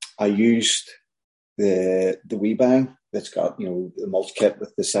 I used the WeBang that's got, the mulch kit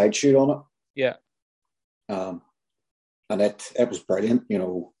with the side shoot on it. Yeah. And it was brilliant,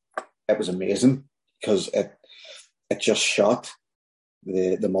 it was amazing because it just shot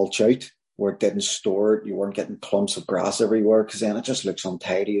the mulch out where it didn't store it. You weren't getting clumps of grass everywhere because then it just looks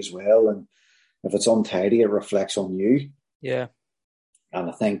untidy as well. And if it's untidy, it reflects on you. Yeah. And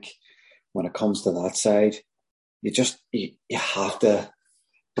I think when it comes to that side, you have to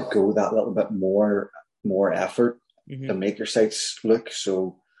go that little bit more effort to make your sites look.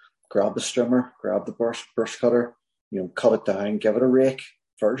 So grab the strimmer, grab the brush cutter, cut it down, give it a rake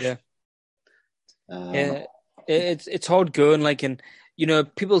first. Yeah. It's hard going, and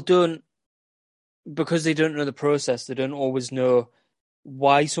people don't, because they don't know the process, they don't always know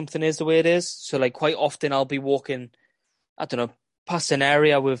why something is the way it is. So quite often I'll be walking, I don't know, past an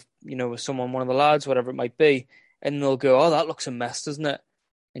area with someone, one of the lads, whatever it might be, and they'll go, "Oh, that looks a mess, doesn't it?"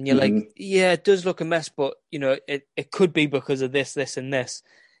 And you're like, "Yeah, it does look a mess, but it could be because of this, and this,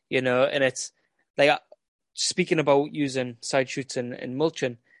 And it's speaking about using side shoots and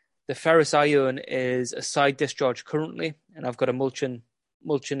mulching. The Ferris Iron is a side discharge currently, and I've got a mulching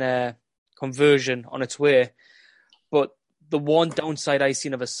conversion on its way. But the one downside I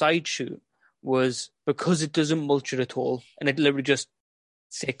seen of a side shoot was because it doesn't mulch it at all, and it literally just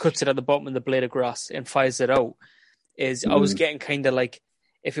cuts it at the bottom of the blade of grass and fires it out. I was getting kind of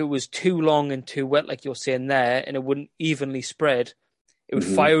if it was too long and too wet, like you're saying there, and it wouldn't evenly spread, it would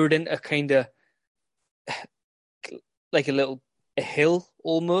fire it into kind of like a hill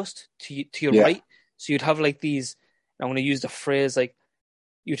almost to your right. So you'd have these, I'm going to use the phrase,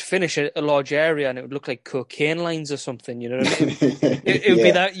 you'd finish a large area and it would look like cocaine lines or something, you know what I mean? it would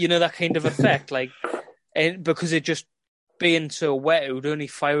be that, that kind of effect, and because it just being so wet, it would only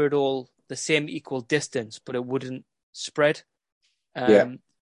fire it all the same equal distance, but it wouldn't spread. So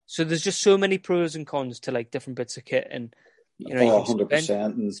there's just so many pros and cons to different bits of kit, and you can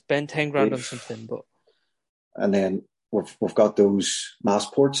 100%. spend 10 grand on something, but and then we've got those mass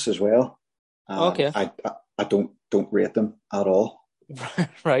ports as well. Okay. I don't rate them at all.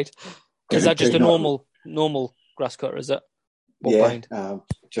 Right. Is that just a normal grass cutter, is it? What kind?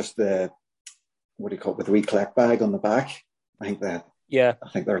 Just the, what do you call it, with the wee collect bag on the back. I think they're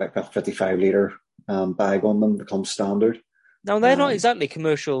like a 55 litre bag on them that comes standard. Now, they're not exactly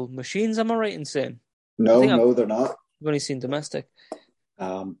commercial machines, am I right in saying? No, they're not. I've only seen domestic.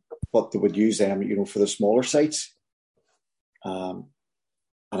 But they would use them, for the smaller sites. And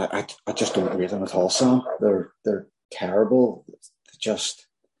I just don't rate them at all, Sam. They're terrible.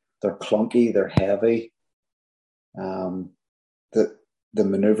 They're clunky. They're heavy. The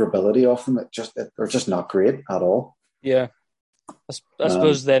maneuverability of them, they're just not great at all. Yeah, I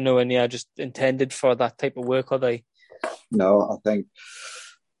suppose they're nowhere just intended for that type of work, are they? No, I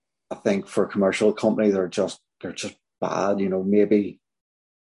think for a commercial company, they're just bad.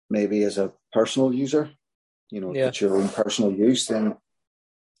 Maybe as a personal user, if it's your own personal use, then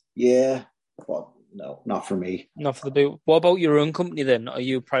but no, not for me. Not for the big. What about your own company then? Are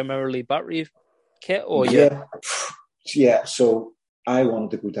you primarily battery kit or Yeah. So I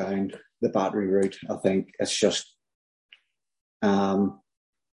wanted to go down the battery route. I think it's just Um,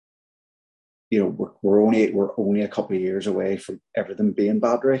 we're only a couple of years away from everything being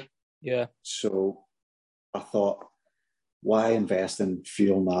battery. Yeah. So I thought, why invest in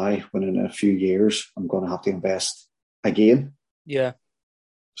fuel now when in a few years I'm going to have to invest again? Yeah.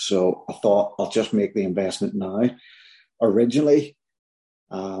 So I thought I'll just make the investment now. Originally,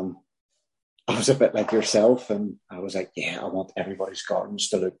 I was a bit like yourself, and I was like, yeah, I want everybody's gardens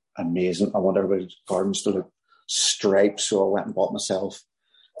to look amazing. I want everybody's gardens to look striped. So I went and bought myself.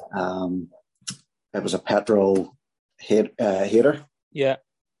 It was a petrol heater. Yeah.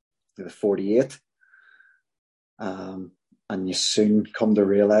 The 48. And you soon come to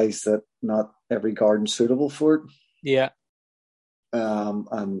realise that not every garden's suitable for it. Yeah.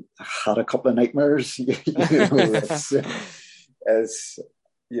 And I had a couple of nightmares. It's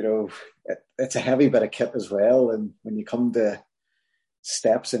a heavy bit of kit as well. And when you come to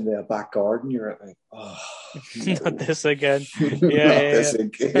steps into a back garden, you're like, oh, no. Not this again. This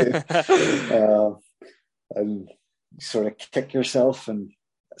again. And you sort of kick yourself. And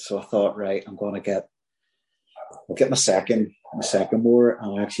so I thought, right, I'm going to get my second mower,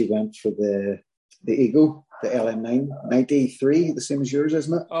 and I actually went for the Ego, the LM9 93, the same as yours,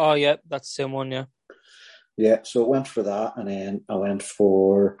 isn't it? Oh yeah, that's the same one, yeah. Yeah, so I went for that, and then I went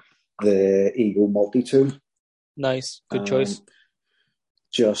for the Ego multi-tool. Nice, good choice.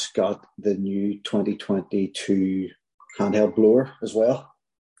 Just got the new 2022 handheld blower as well.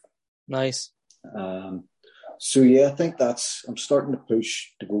 Nice. So yeah, I think I'm starting to push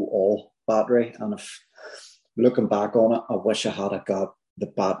to go all battery, and if looking back on it, I wish I had got the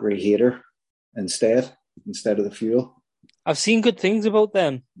battery heater instead of the fuel. I've seen good things about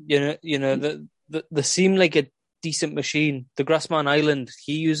them. They seem like a decent machine. The Grassman Island,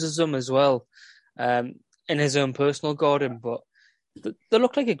 he uses them as well, in his own personal garden. But they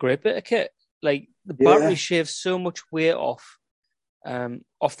look like a great bit of kit. Like the battery shaves so much weight off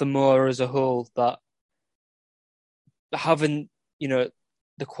the mower as a whole, that having the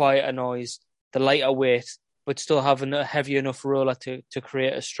quieter noise, the lighter weight, but still having a heavy enough roller to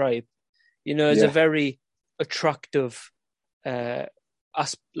create a stripe, is a very attractive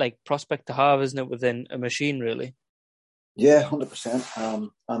prospect to have, isn't it, within a machine, really? Yeah, 100%.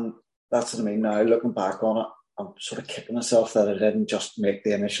 And that's what I mean. Now, looking back on it, I'm sort of kicking myself that I didn't just make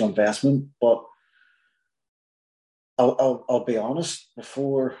the initial investment. But I'll be honest,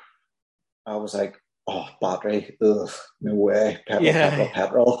 before I was like, oh, battery, ugh, no way,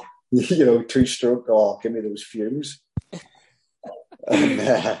 petrol. 2-stroke, oh, give me those fumes.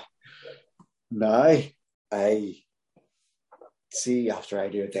 And now I see, after I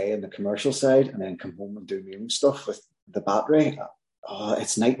do a day in the commercial side and then come home and do my own stuff with the battery,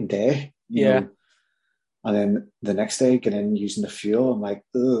 it's night and day. You know? And then the next day, get in using the fuel, I'm like,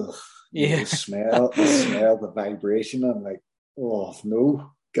 ugh. The smell, the vibration. I'm like, oh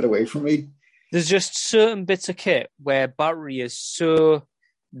no, get away from me. There's just certain bits of kit where battery is so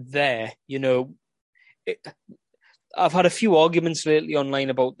there, I've had a few arguments lately online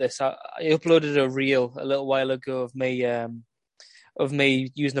about this. I uploaded a reel a little while ago of me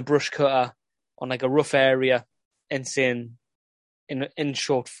using a brush cutter on like a rough area and saying in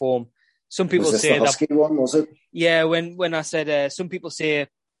short form, some people say the Husky one, was it? Yeah, when I said some people say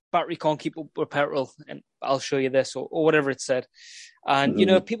battery can't keep up with petrol, and I'll show you this or whatever it said, and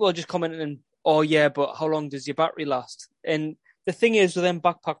people are just commenting and, oh yeah, but how long does your battery last? And the thing is, with them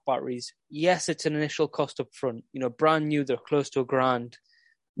backpack batteries, yes, it's an initial cost up front. Brand new, they're close to $1,000,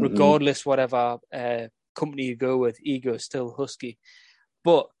 regardless whatever company you go with. Ego, still Husky.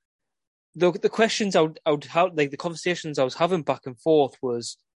 But the questions I would have, like the conversations I was having back and forth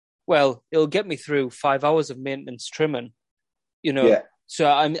was, well, it'll get me through 5 hours of maintenance trimming, So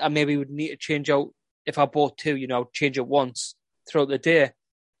I maybe would need to change out, if I bought two, I'd change it once throughout the day.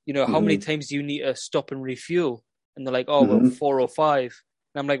 How many times do you need to stop and refuel? And they're like, oh, well, 4 or 5.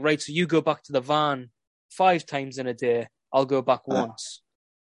 And I'm like, right, so you go back to the van 5 times in a day. I'll go back once.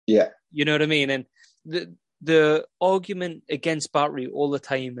 Yeah. You know what I mean? And the argument against battery all the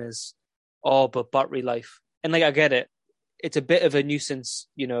time is, oh, but battery life. And like, I get it. It's a bit of a nuisance.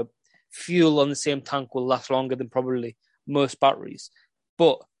 Fuel on the same tank will last longer than probably most batteries.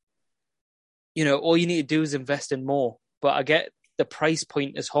 But, all you need to do is invest in more. But I get the price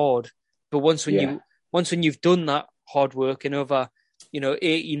point is hard. But once when you've done that hard work and over,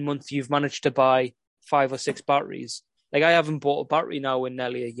 18 months, you've managed to buy 5 or 6 batteries. Like, I haven't bought a battery now in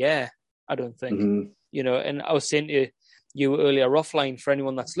nearly a year, I don't think. And I was saying to you earlier offline, for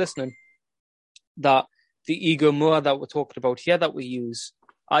anyone that's listening, that the Ego mower that we're talking about here that we use,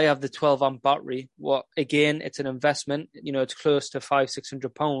 I have the 12 amp battery. Well, again, it's an investment. It's close to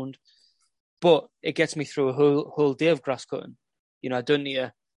 £500-600, but it gets me through a whole day of grass cutting. I don't need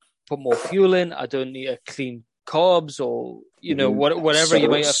to put more fuel in. I don't need to clean carbs or, whatever you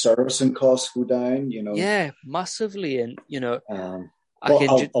might have. Servicing costs go down, Yeah, massively. And,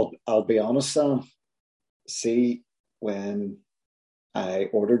 I'll be honest, Sam. See, when I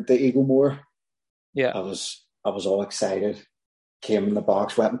ordered the Eagle Moore, yeah, I was all excited. Came in the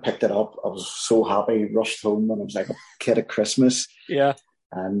box, went and picked it up. I was so happy, rushed home, and it was like a kid at Christmas. Yeah.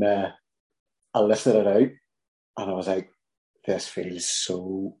 And I lifted it out, and I was like, this feels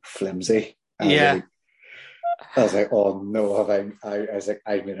so flimsy. And I was like, oh no, I was like,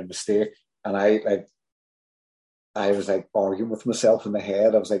 I made a mistake. And I was like arguing with myself in the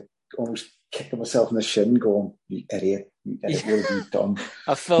head. I was like almost kicking myself in the shin, going, you idiot, what have you done?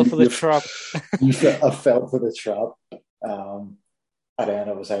 I fell for the trap. I fell for the trap. And then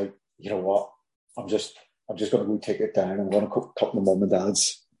I was like, you know what? I'm just going to go take it down. I'm going to cut my mum and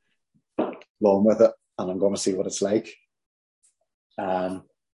dad's lawn with it, and I'm going to see what it's like. It's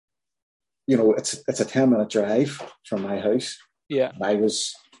a 10-minute drive from my house. Yeah. And I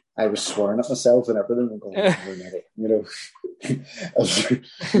was swearing at myself and everything, and going, I was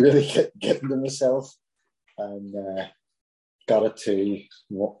really getting to myself, and got it to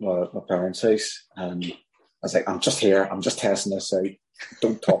my parents' house, and I was like, I'm just here. I'm just testing this out.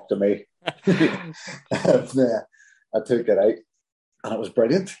 Don't talk to me. And, I took it out, and it was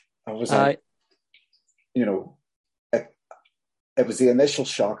brilliant. I was like, it was the initial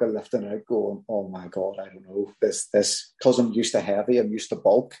shock of lifting it out, going, oh my God, I don't know, this, because I'm used to heavy, I'm used to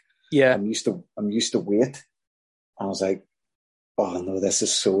bulk. Yeah. I'm used to weight. I was like, oh no, this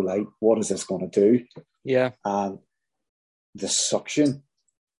is so light. What is this going to do? Yeah. And the suction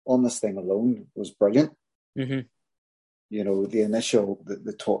on this thing alone was brilliant. Mm-hmm. The initial,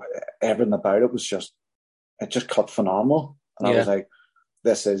 everything about it was just cut phenomenal. And I was like,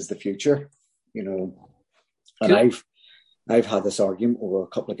 this is the future, And I've had this argument over a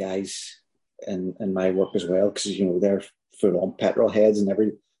couple of guys in my work as well, because, they're full on petrol heads, and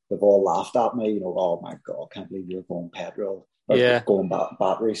they've all laughed at me, oh my God, I can't believe you're going petrol. Or going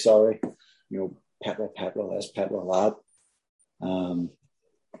battery, sorry. Petrol this, petrol that.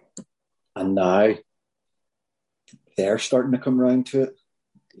 And now they're starting to come around to it.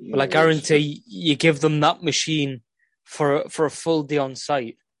 Well, I guarantee you give them that machine for a full day on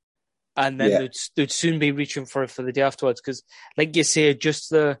site, and then they'd soon be reaching for it for the day afterwards. Because, like you say, just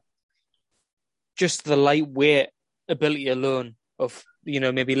the lightweight ability alone of,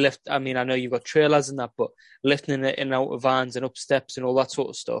 maybe lift. I mean, I know you've got trailers and that, but lifting it in and out of vans and up steps and all that sort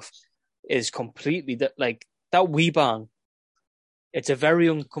of stuff is completely like that wee bang. It's a very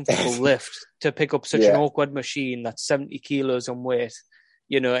uncomfortable lift to pick up such an awkward machine that's 70 kilos on weight,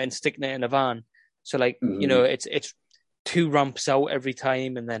 and sticking it in a van. So, like, it's 2 ramps out every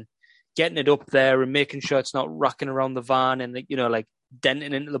time, and then getting it up there and making sure it's not rocking around the van and, like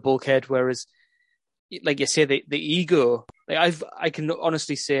denting into the bulkhead. Whereas, like you say, the Ego, like I can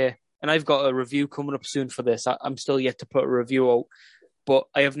honestly say, and I've got a review coming up soon for this. I'm still yet to put a review out, but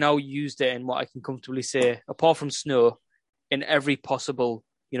I have now used it in what I can comfortably say, apart from snow, in every possible,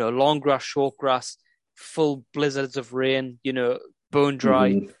 long grass, short grass, full blizzards of rain, bone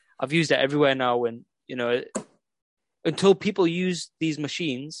dry. Mm-hmm. I've used it everywhere now, and, until people use these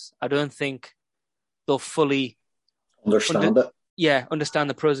machines, I don't think they'll fully understand it. Yeah, understand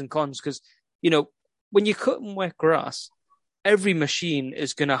the pros and cons, because, when you cut and wet grass, every machine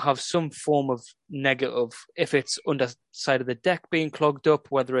is going to have some form of negative, if it's underside of the deck being clogged up,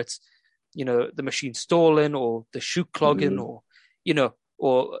 whether it's, the machine stalling or the chute clogging, or,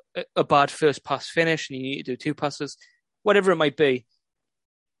 or a bad first pass finish and you need to do 2 passes, whatever it might be.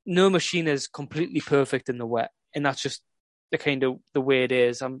 No machine is completely perfect in the wet, and that's just the kind of the way it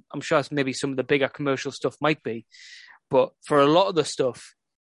is. I'm sure maybe some of the bigger commercial stuff might be, but for a lot of the stuff,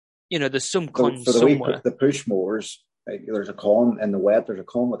 there's some cons somewhere. The push mowers, like, there's a con in the wet. There's a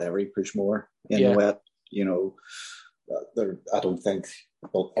con with every push mower in the wet. I don't think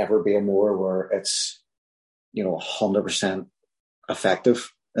there'll ever be a mower where it's 100%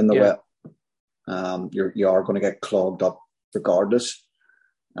 effective in the wet. You are going to get clogged up regardless.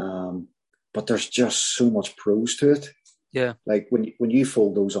 But there's just so much pros to it. Yeah, like when you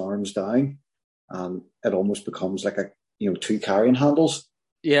fold those arms down, it almost becomes like 2 carrying handles.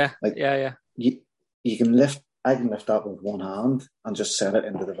 Yeah, like you can lift. I can lift that with one hand and just set it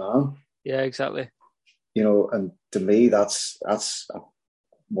into the van. Yeah, exactly. And to me, that's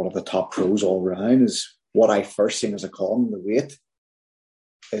one of the top pros all around. Is what I first seen as a con, the weight,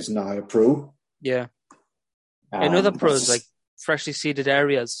 is now a pro. Yeah. And other pros, like freshly seeded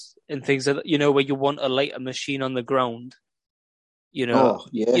areas and things that, where you want a lighter machine on the ground,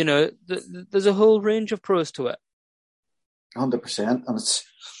 there's a whole range of pros to it. 100%. And it's,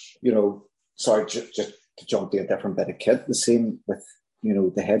 sorry, just to jump to a different bit of kit, the same with,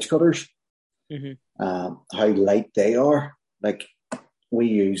 the hedge cutters, how light they are. Like, we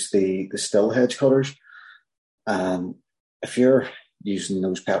use the still hedge cutters. And if you're using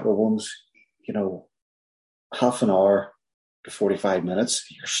those petrol ones, half an hour to 45 minutes,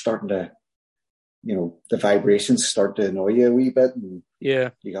 you're starting to, the vibrations start to annoy you a wee bit. And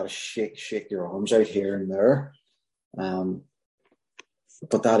you got to shake your arms out here and there.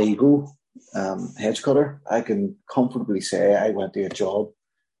 But that Ego hedge cutter, I can comfortably say I went to a job,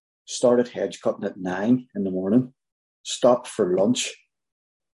 started hedge cutting at 9 a.m, stopped for lunch,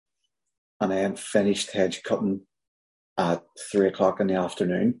 and then finished hedge cutting at 3 o'clock in the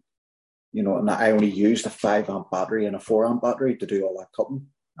afternoon. And I only used a 5-amp battery and a 4-amp battery to do all that cutting.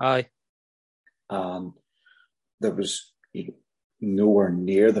 Aye. And there was nowhere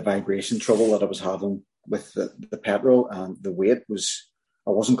near the vibration trouble that I was having with the petrol, and the weight was, I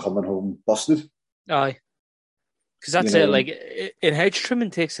wasn't coming home busted. Aye. Because that's it, like, in hedge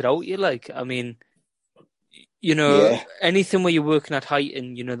trimming takes it out, anything where you're working at height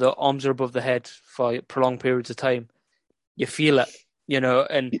and, the arms are above the head for prolonged periods of time, you feel it,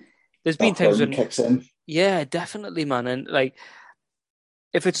 and there's been times when kicks in. Yeah, definitely, man. And like,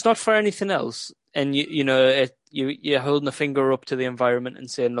 if it's not for anything else, and you're holding a finger up to the environment and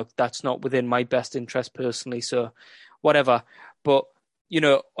saying, look, that's not within my best interest personally, so whatever. But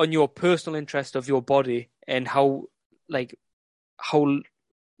on your personal interest of your body and how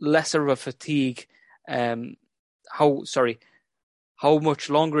lesser of a fatigue, how much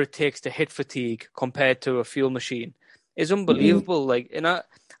longer it takes to hit fatigue compared to a fuel machine is unbelievable. Like, and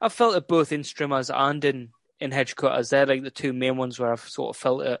I've felt it both in Strimmers and in hedge cutters. They're like the two main ones where I've sort of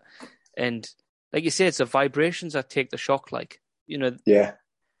felt it. And like you say, it's the vibrations that take the shock. Like, they're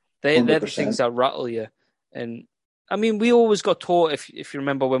the things that rattle you. And I mean, we always got taught, if you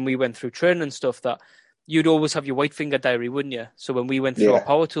remember when we went through training and stuff, that you'd always have your white finger diary, wouldn't you? So when we went through our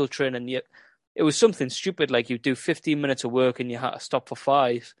power tool training, it was something stupid, like you do 15 minutes of work and you had to stop for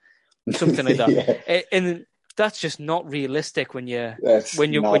 5, something like that. And that's just not realistic when you're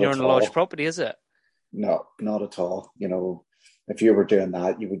on a large property, is it? No, not at all. If you were doing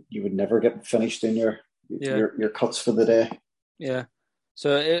that, you would never get finished in your cuts for the day. Yeah.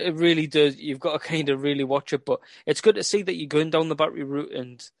 So it really does. You've got to kind of really watch it, but it's good to see that you're going down the battery route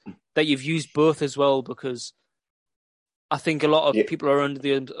and that you've used both as well, because I think a lot of people are under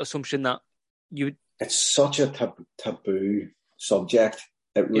the assumption that it's such a taboo subject.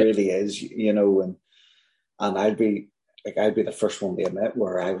 It really is, and I'd be the first one to admit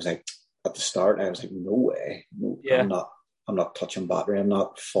where I was like, at the start, I was like, no way, no, I'm not touching battery. I'm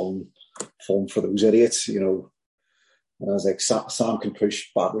not falling for those idiots, And I was like, Sam can push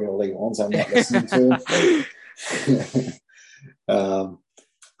battery all he wants. I'm not listening to him.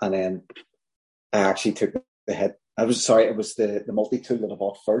 And then I actually took the hit. It was the multi-tool that I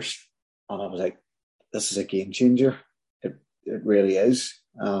bought first. And I was like, this is a game changer. It really is.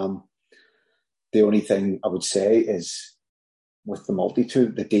 The only thing I would say is with the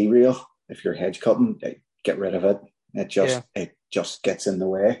multi-tool, the derail, if you're hedge cutting, get rid of it. It just gets in the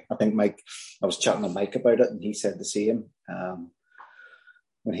way. I think I was chatting to Mike about it, and he said the same.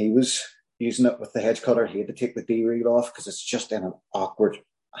 When he was using it with the hedge cutter, he had to take the derail off because it's just in an awkward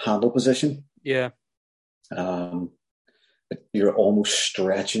handle position. Yeah. You're almost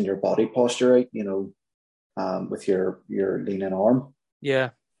stretching your body posture out, with your leaning arm.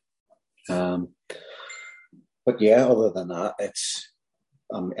 Yeah. But yeah, other than that, it's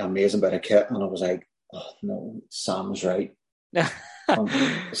amazing bit of kit, and I was like, oh no, Sam was right. I'm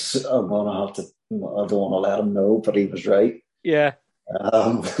gonna have to. I don't want to let him know, but he was right. Yeah.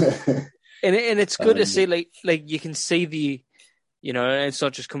 And it's good to see, like you can see the, it's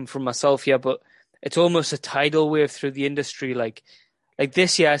not just coming from myself here, but it's almost a tidal wave through the industry. Like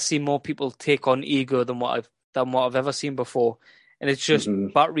this year, I see more people take on Ego than what I've ever seen before, and it's just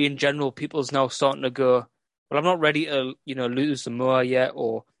battery in general. People's now starting to go, well, I'm not ready to lose the mower yet,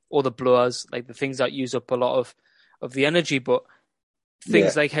 or the blowers, like the things that use up a lot of the energy, but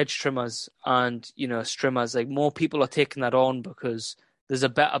things like hedge trimmers and strimmers, like more people are taking that on because there's a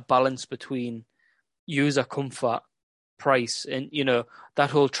better balance between user comfort, price, and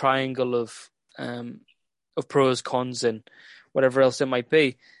that whole triangle of pros, cons, and whatever else it might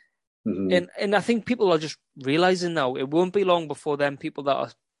be. And I think people are just realizing now it won't be long before them people that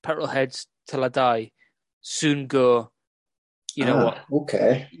are petrol heads till I die soon go, what?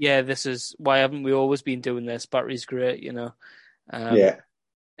 Okay. Yeah, this is why haven't we always been doing this? Battery's great, And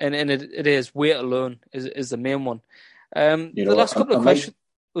it is weight alone is the main one. The last couple of questions.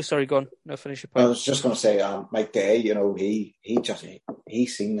 Oh, sorry, go on. No, finish your I point. was just going to say, Mike Day,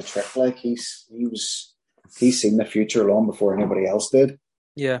 he's seen the trick. Like he's seen the future long before anybody else did.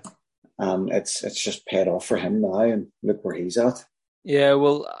 Yeah. It's just paid off for him now, and look where he's at. Yeah,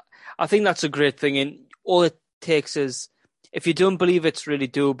 well, I think that's a great thing. And all it takes is, if you don't believe it's really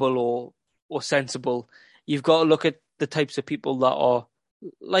doable or sensible, you've got to look at the types of people that are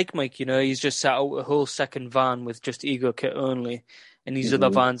like Mike. He's just set out a whole second van with just Ego kit only, and these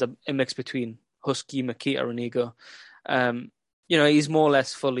other vans are a mix between Husky, Makita, and Ego. He's more or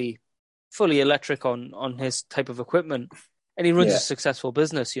less fully electric on his type of equipment, and he runs a successful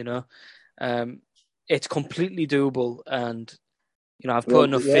business. It's completely doable, and I've put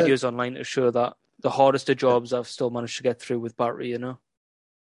enough videos online to show that the hardest of jobs I've still managed to get through with battery.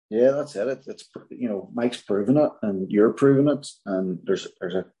 Yeah, that's it. It's Mike's proven it, and you're proving it, and there's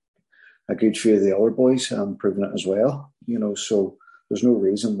a good few of the other boys proving it as well. So there's no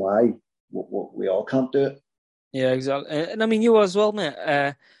reason why we all can't do it. Yeah, exactly. And I mean, you as well, mate.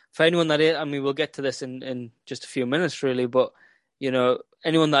 For anyone that is, I mean, we'll get to this in just a few minutes, really. But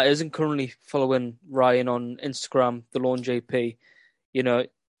anyone that isn't currently following Ryan on Instagram, the Lawn JP,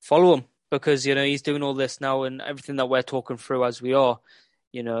 follow him, because he's doing all this now, and everything that we're talking through as we are.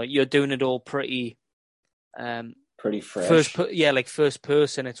 You're doing it all pretty fresh. First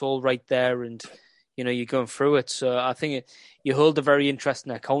person. It's all right there, and you're going through it. So I think you hold a very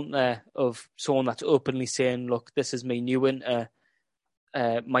interesting account there of someone that's openly saying, "Look, this is me new into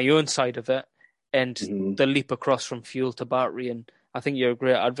my own side of it," and the leap across from fuel to battery. And I think you're a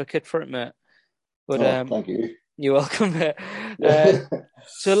great advocate for it, mate. But thank you. You're welcome, mate.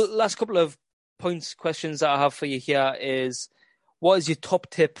 So last couple of questions that I have for you here is, what is your top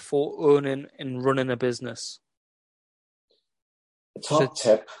tip for owning and running a business? The top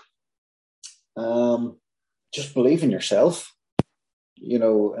tip, just believe in yourself,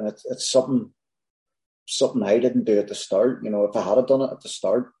 and it's something I didn't do at the start. If I had done it at the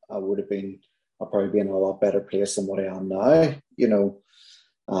start, I'd probably be in a lot better place than what I am now.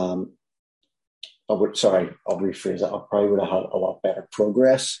 I'll rephrase it. I probably would have had a lot better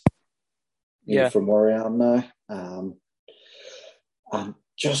progress, from where I am now. And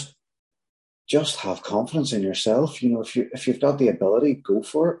just have confidence in yourself. If you've got the ability, go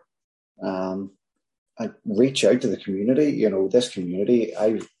for it. And reach out to the community. This community,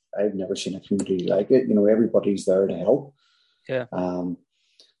 I've never seen a community like it. Everybody's there to help. Yeah. And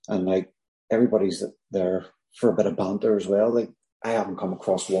like everybody's there for a bit of banter as well. Like I haven't come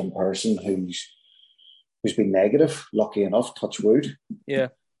across one person who's been negative. Lucky enough, touch wood. Yeah.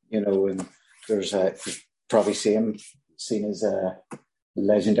 And there's probably seen his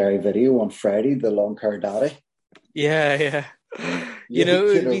legendary video on Friday, the Long Car Daddy. Yeah.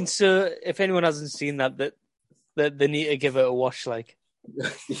 So if anyone hasn't seen that they need to give it a watch. Like,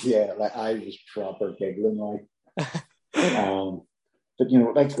 yeah, like I was proper giggling, like.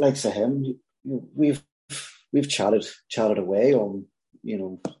 But like to him, we've chatted away on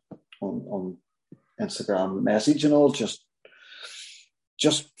on Instagram message and all, just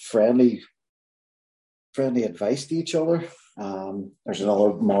friendly advice to each other. There's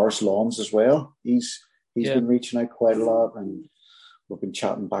another Morris Lawns as well. He's been reaching out quite a lot, and we've been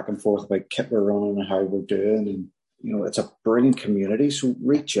chatting back and forth about kit we're running and how we're doing, and it's a brilliant community. So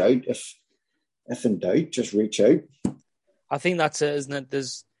reach out if in doubt, just reach out. I think that's it, isn't it?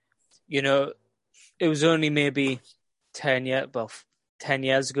 There's, it was only maybe 10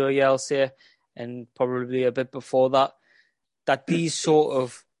 years ago, I'll say, and probably a bit before that these sort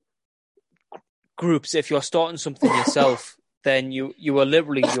of groups, if you're starting something yourself, then you're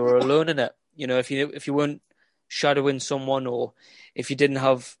alone in it. If you weren't shadowing someone, or if you didn't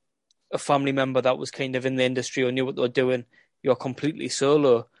have a family member that was kind of in the industry or knew what they were doing, you're completely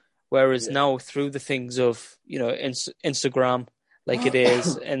solo. Whereas now, through the things of Instagram, like it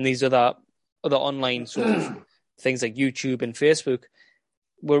is, and these other online sort of things like YouTube and Facebook,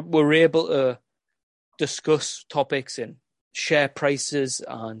 we're able to discuss topics and share prices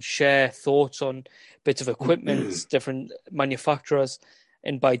and share thoughts on bits of equipment, different manufacturers,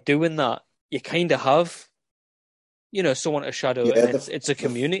 and by doing that, you kind of have someone to shadow, and it's a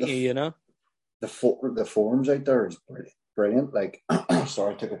community. The forums out there is brilliant. Like,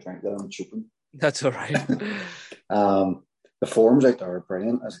 sorry, I took a drink there. I'm choking. That's all right. The forums out there are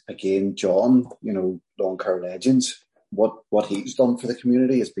brilliant. Again, John, Lawn Car Legends, what he's done for the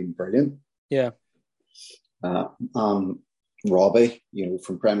community has been brilliant. Yeah. Robbie,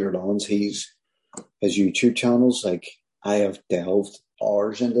 from Premier Lawns, his YouTube channels, like I have delved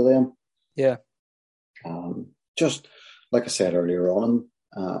hours into them. Yeah. Just like I said earlier on,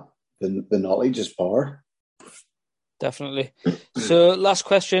 the knowledge is power. Definitely. So last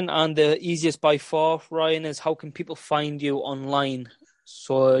question, and the easiest by far, Ryan, is how can people find you online?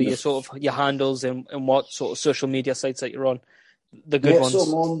 So your sort of your handles and what sort of social media sites that you're on, the good ones. So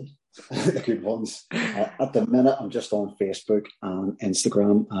I'm on the good ones. At the minute, I'm just on Facebook and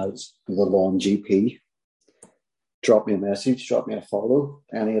Instagram as The Lawn GP. Drop me a message, drop me a follow.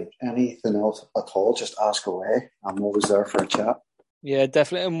 Anything else at all, just ask away. I'm always there for a chat. Yeah,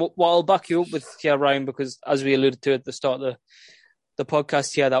 definitely. And what I'll back you up with here, Ryan, because as we alluded to at the start of the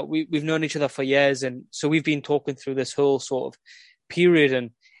podcast here, that we've known each other for years. And so we've been talking through this whole sort of period. And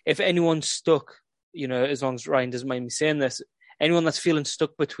if anyone's stuck, as long as Ryan doesn't mind me saying this, anyone that's feeling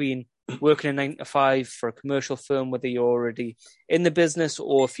stuck between working a 9 to 5 for a commercial firm, whether you're already in the business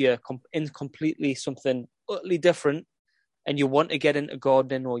or if you're in completely something utterly different and you want to get into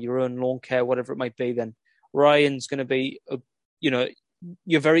gardening or your own lawn care, whatever it might be, then Ryan's going to be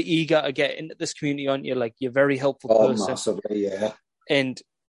you're very eager to get into this community, aren't you? Like, you're a very helpful person. Massively, yeah. And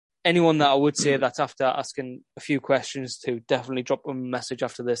anyone that I would say that's after asking a few questions to definitely drop him a message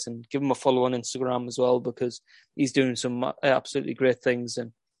after this and give him a follow on Instagram as well, because he's doing some absolutely great things.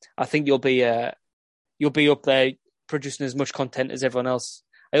 And I think you'll be up there producing as much content as everyone else.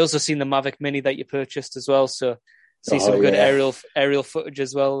 I also seen the Mavic Mini that you purchased as well, so see some good aerial footage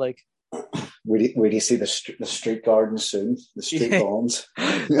as well. Like, will you see the street gardens soon? The street lawns.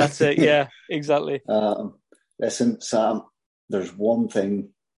 That's it. Yeah, exactly. Listen, Sam, there's one thing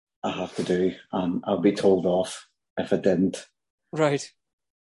I have to do, and I'll be told off if I didn't. Right.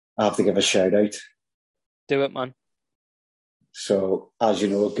 I have to give a shout out. Do it, man. So, as you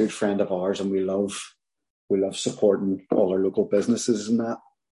know, a good friend of ours, and we love supporting all our local businesses and that.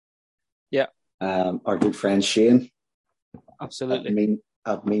 Yeah. Our good friend Shane. Absolutely.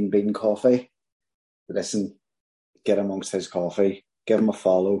 At Mean Bean Coffee. Listen, get amongst his coffee, give him a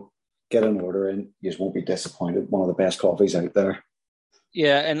follow, get an order in. You just won't be disappointed. One of the best coffees out there.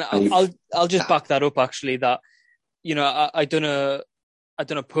 Yeah, and I'll just back that up actually. That I done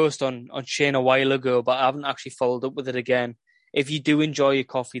a post on Shane a while ago, but I haven't actually followed up with it again. If you do enjoy your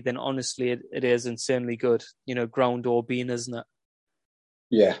coffee, then honestly, it is insanely good. Ground or bean, isn't it?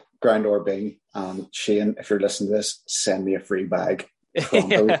 Yeah, ground or bean. Shane, if you're listening to this, send me a free bag.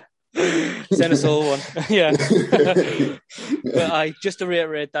 Yeah. Send us all one. Yeah. But just to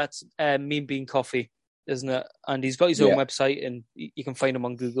reiterate, that's Mean Bean Coffee, isn't it? And he's got his own website, and you can find him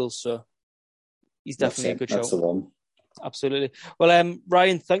on Google. So he's definitely a good show. That's the one. Absolutely. Well,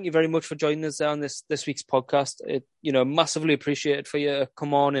 Ryan, thank you very much for joining us on this week's podcast. Massively appreciated for you to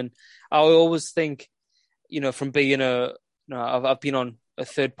come on. And I always think, from being I've been on a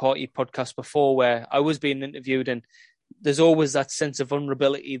third party podcast before where I was being interviewed, and there's always that sense of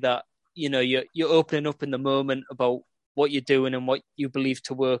vulnerability that, you're opening up in the moment about what you're doing and what you believe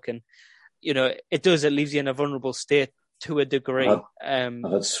to work. And, it leaves you in a vulnerable state to a degree. I've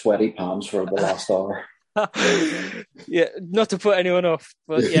had sweaty palms for the last hour. Yeah, not to put anyone off,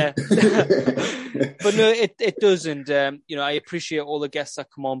 but yeah. But no, it does. And, I appreciate all the guests that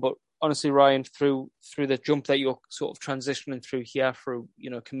come on, but honestly, Ryan, through the jump that you're sort of transitioning through here, through,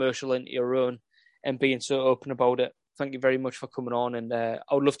 commercial into your own and being so open about it, thank you very much for coming on. And I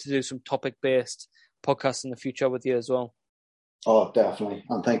would love to do some topic-based podcasts in the future with you as well. Oh, definitely.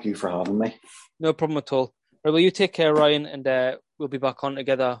 And thank you for having me. No problem at all. Right, well, you take care, Ryan, and we'll be back on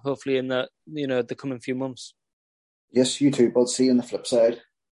together, hopefully in the coming few months. Yes, you too, bud. See you on the flip side.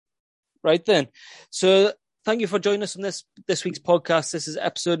 Right then. So thank you for joining us on this week's podcast. This is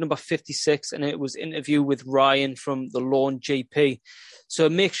episode number 56, and it was an interview with Ryan from The Lawn GP. So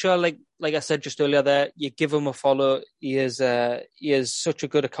make sure, like I said just earlier there, you give him a follow. He is such a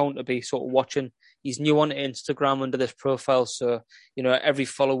good account to be sort of watching. He's new on Instagram under this profile, so every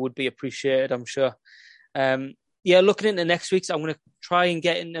follow would be appreciated, I'm sure. Looking into next week's, I'm going to try and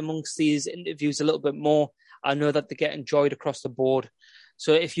get in amongst these interviews a little bit more. I know that they get enjoyed across the board.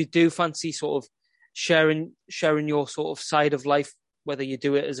 So if you do fancy sort of sharing your sort of side of life, whether you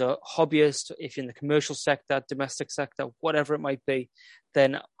do it as a hobbyist, if you're in the commercial sector, domestic sector, whatever it might be,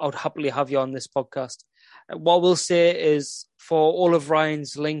 then I would happily have you on this podcast. What we'll say is, for all of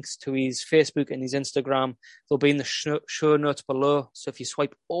Ryan's links to his Facebook and his Instagram, they'll be in the show notes below. So if you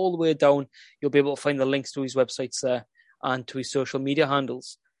swipe all the way down, you'll be able to find the links to his websites there and to his social media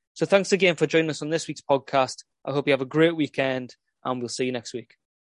handles. So thanks again for joining us on this week's podcast. I hope you have a great weekend, and we'll see you next week.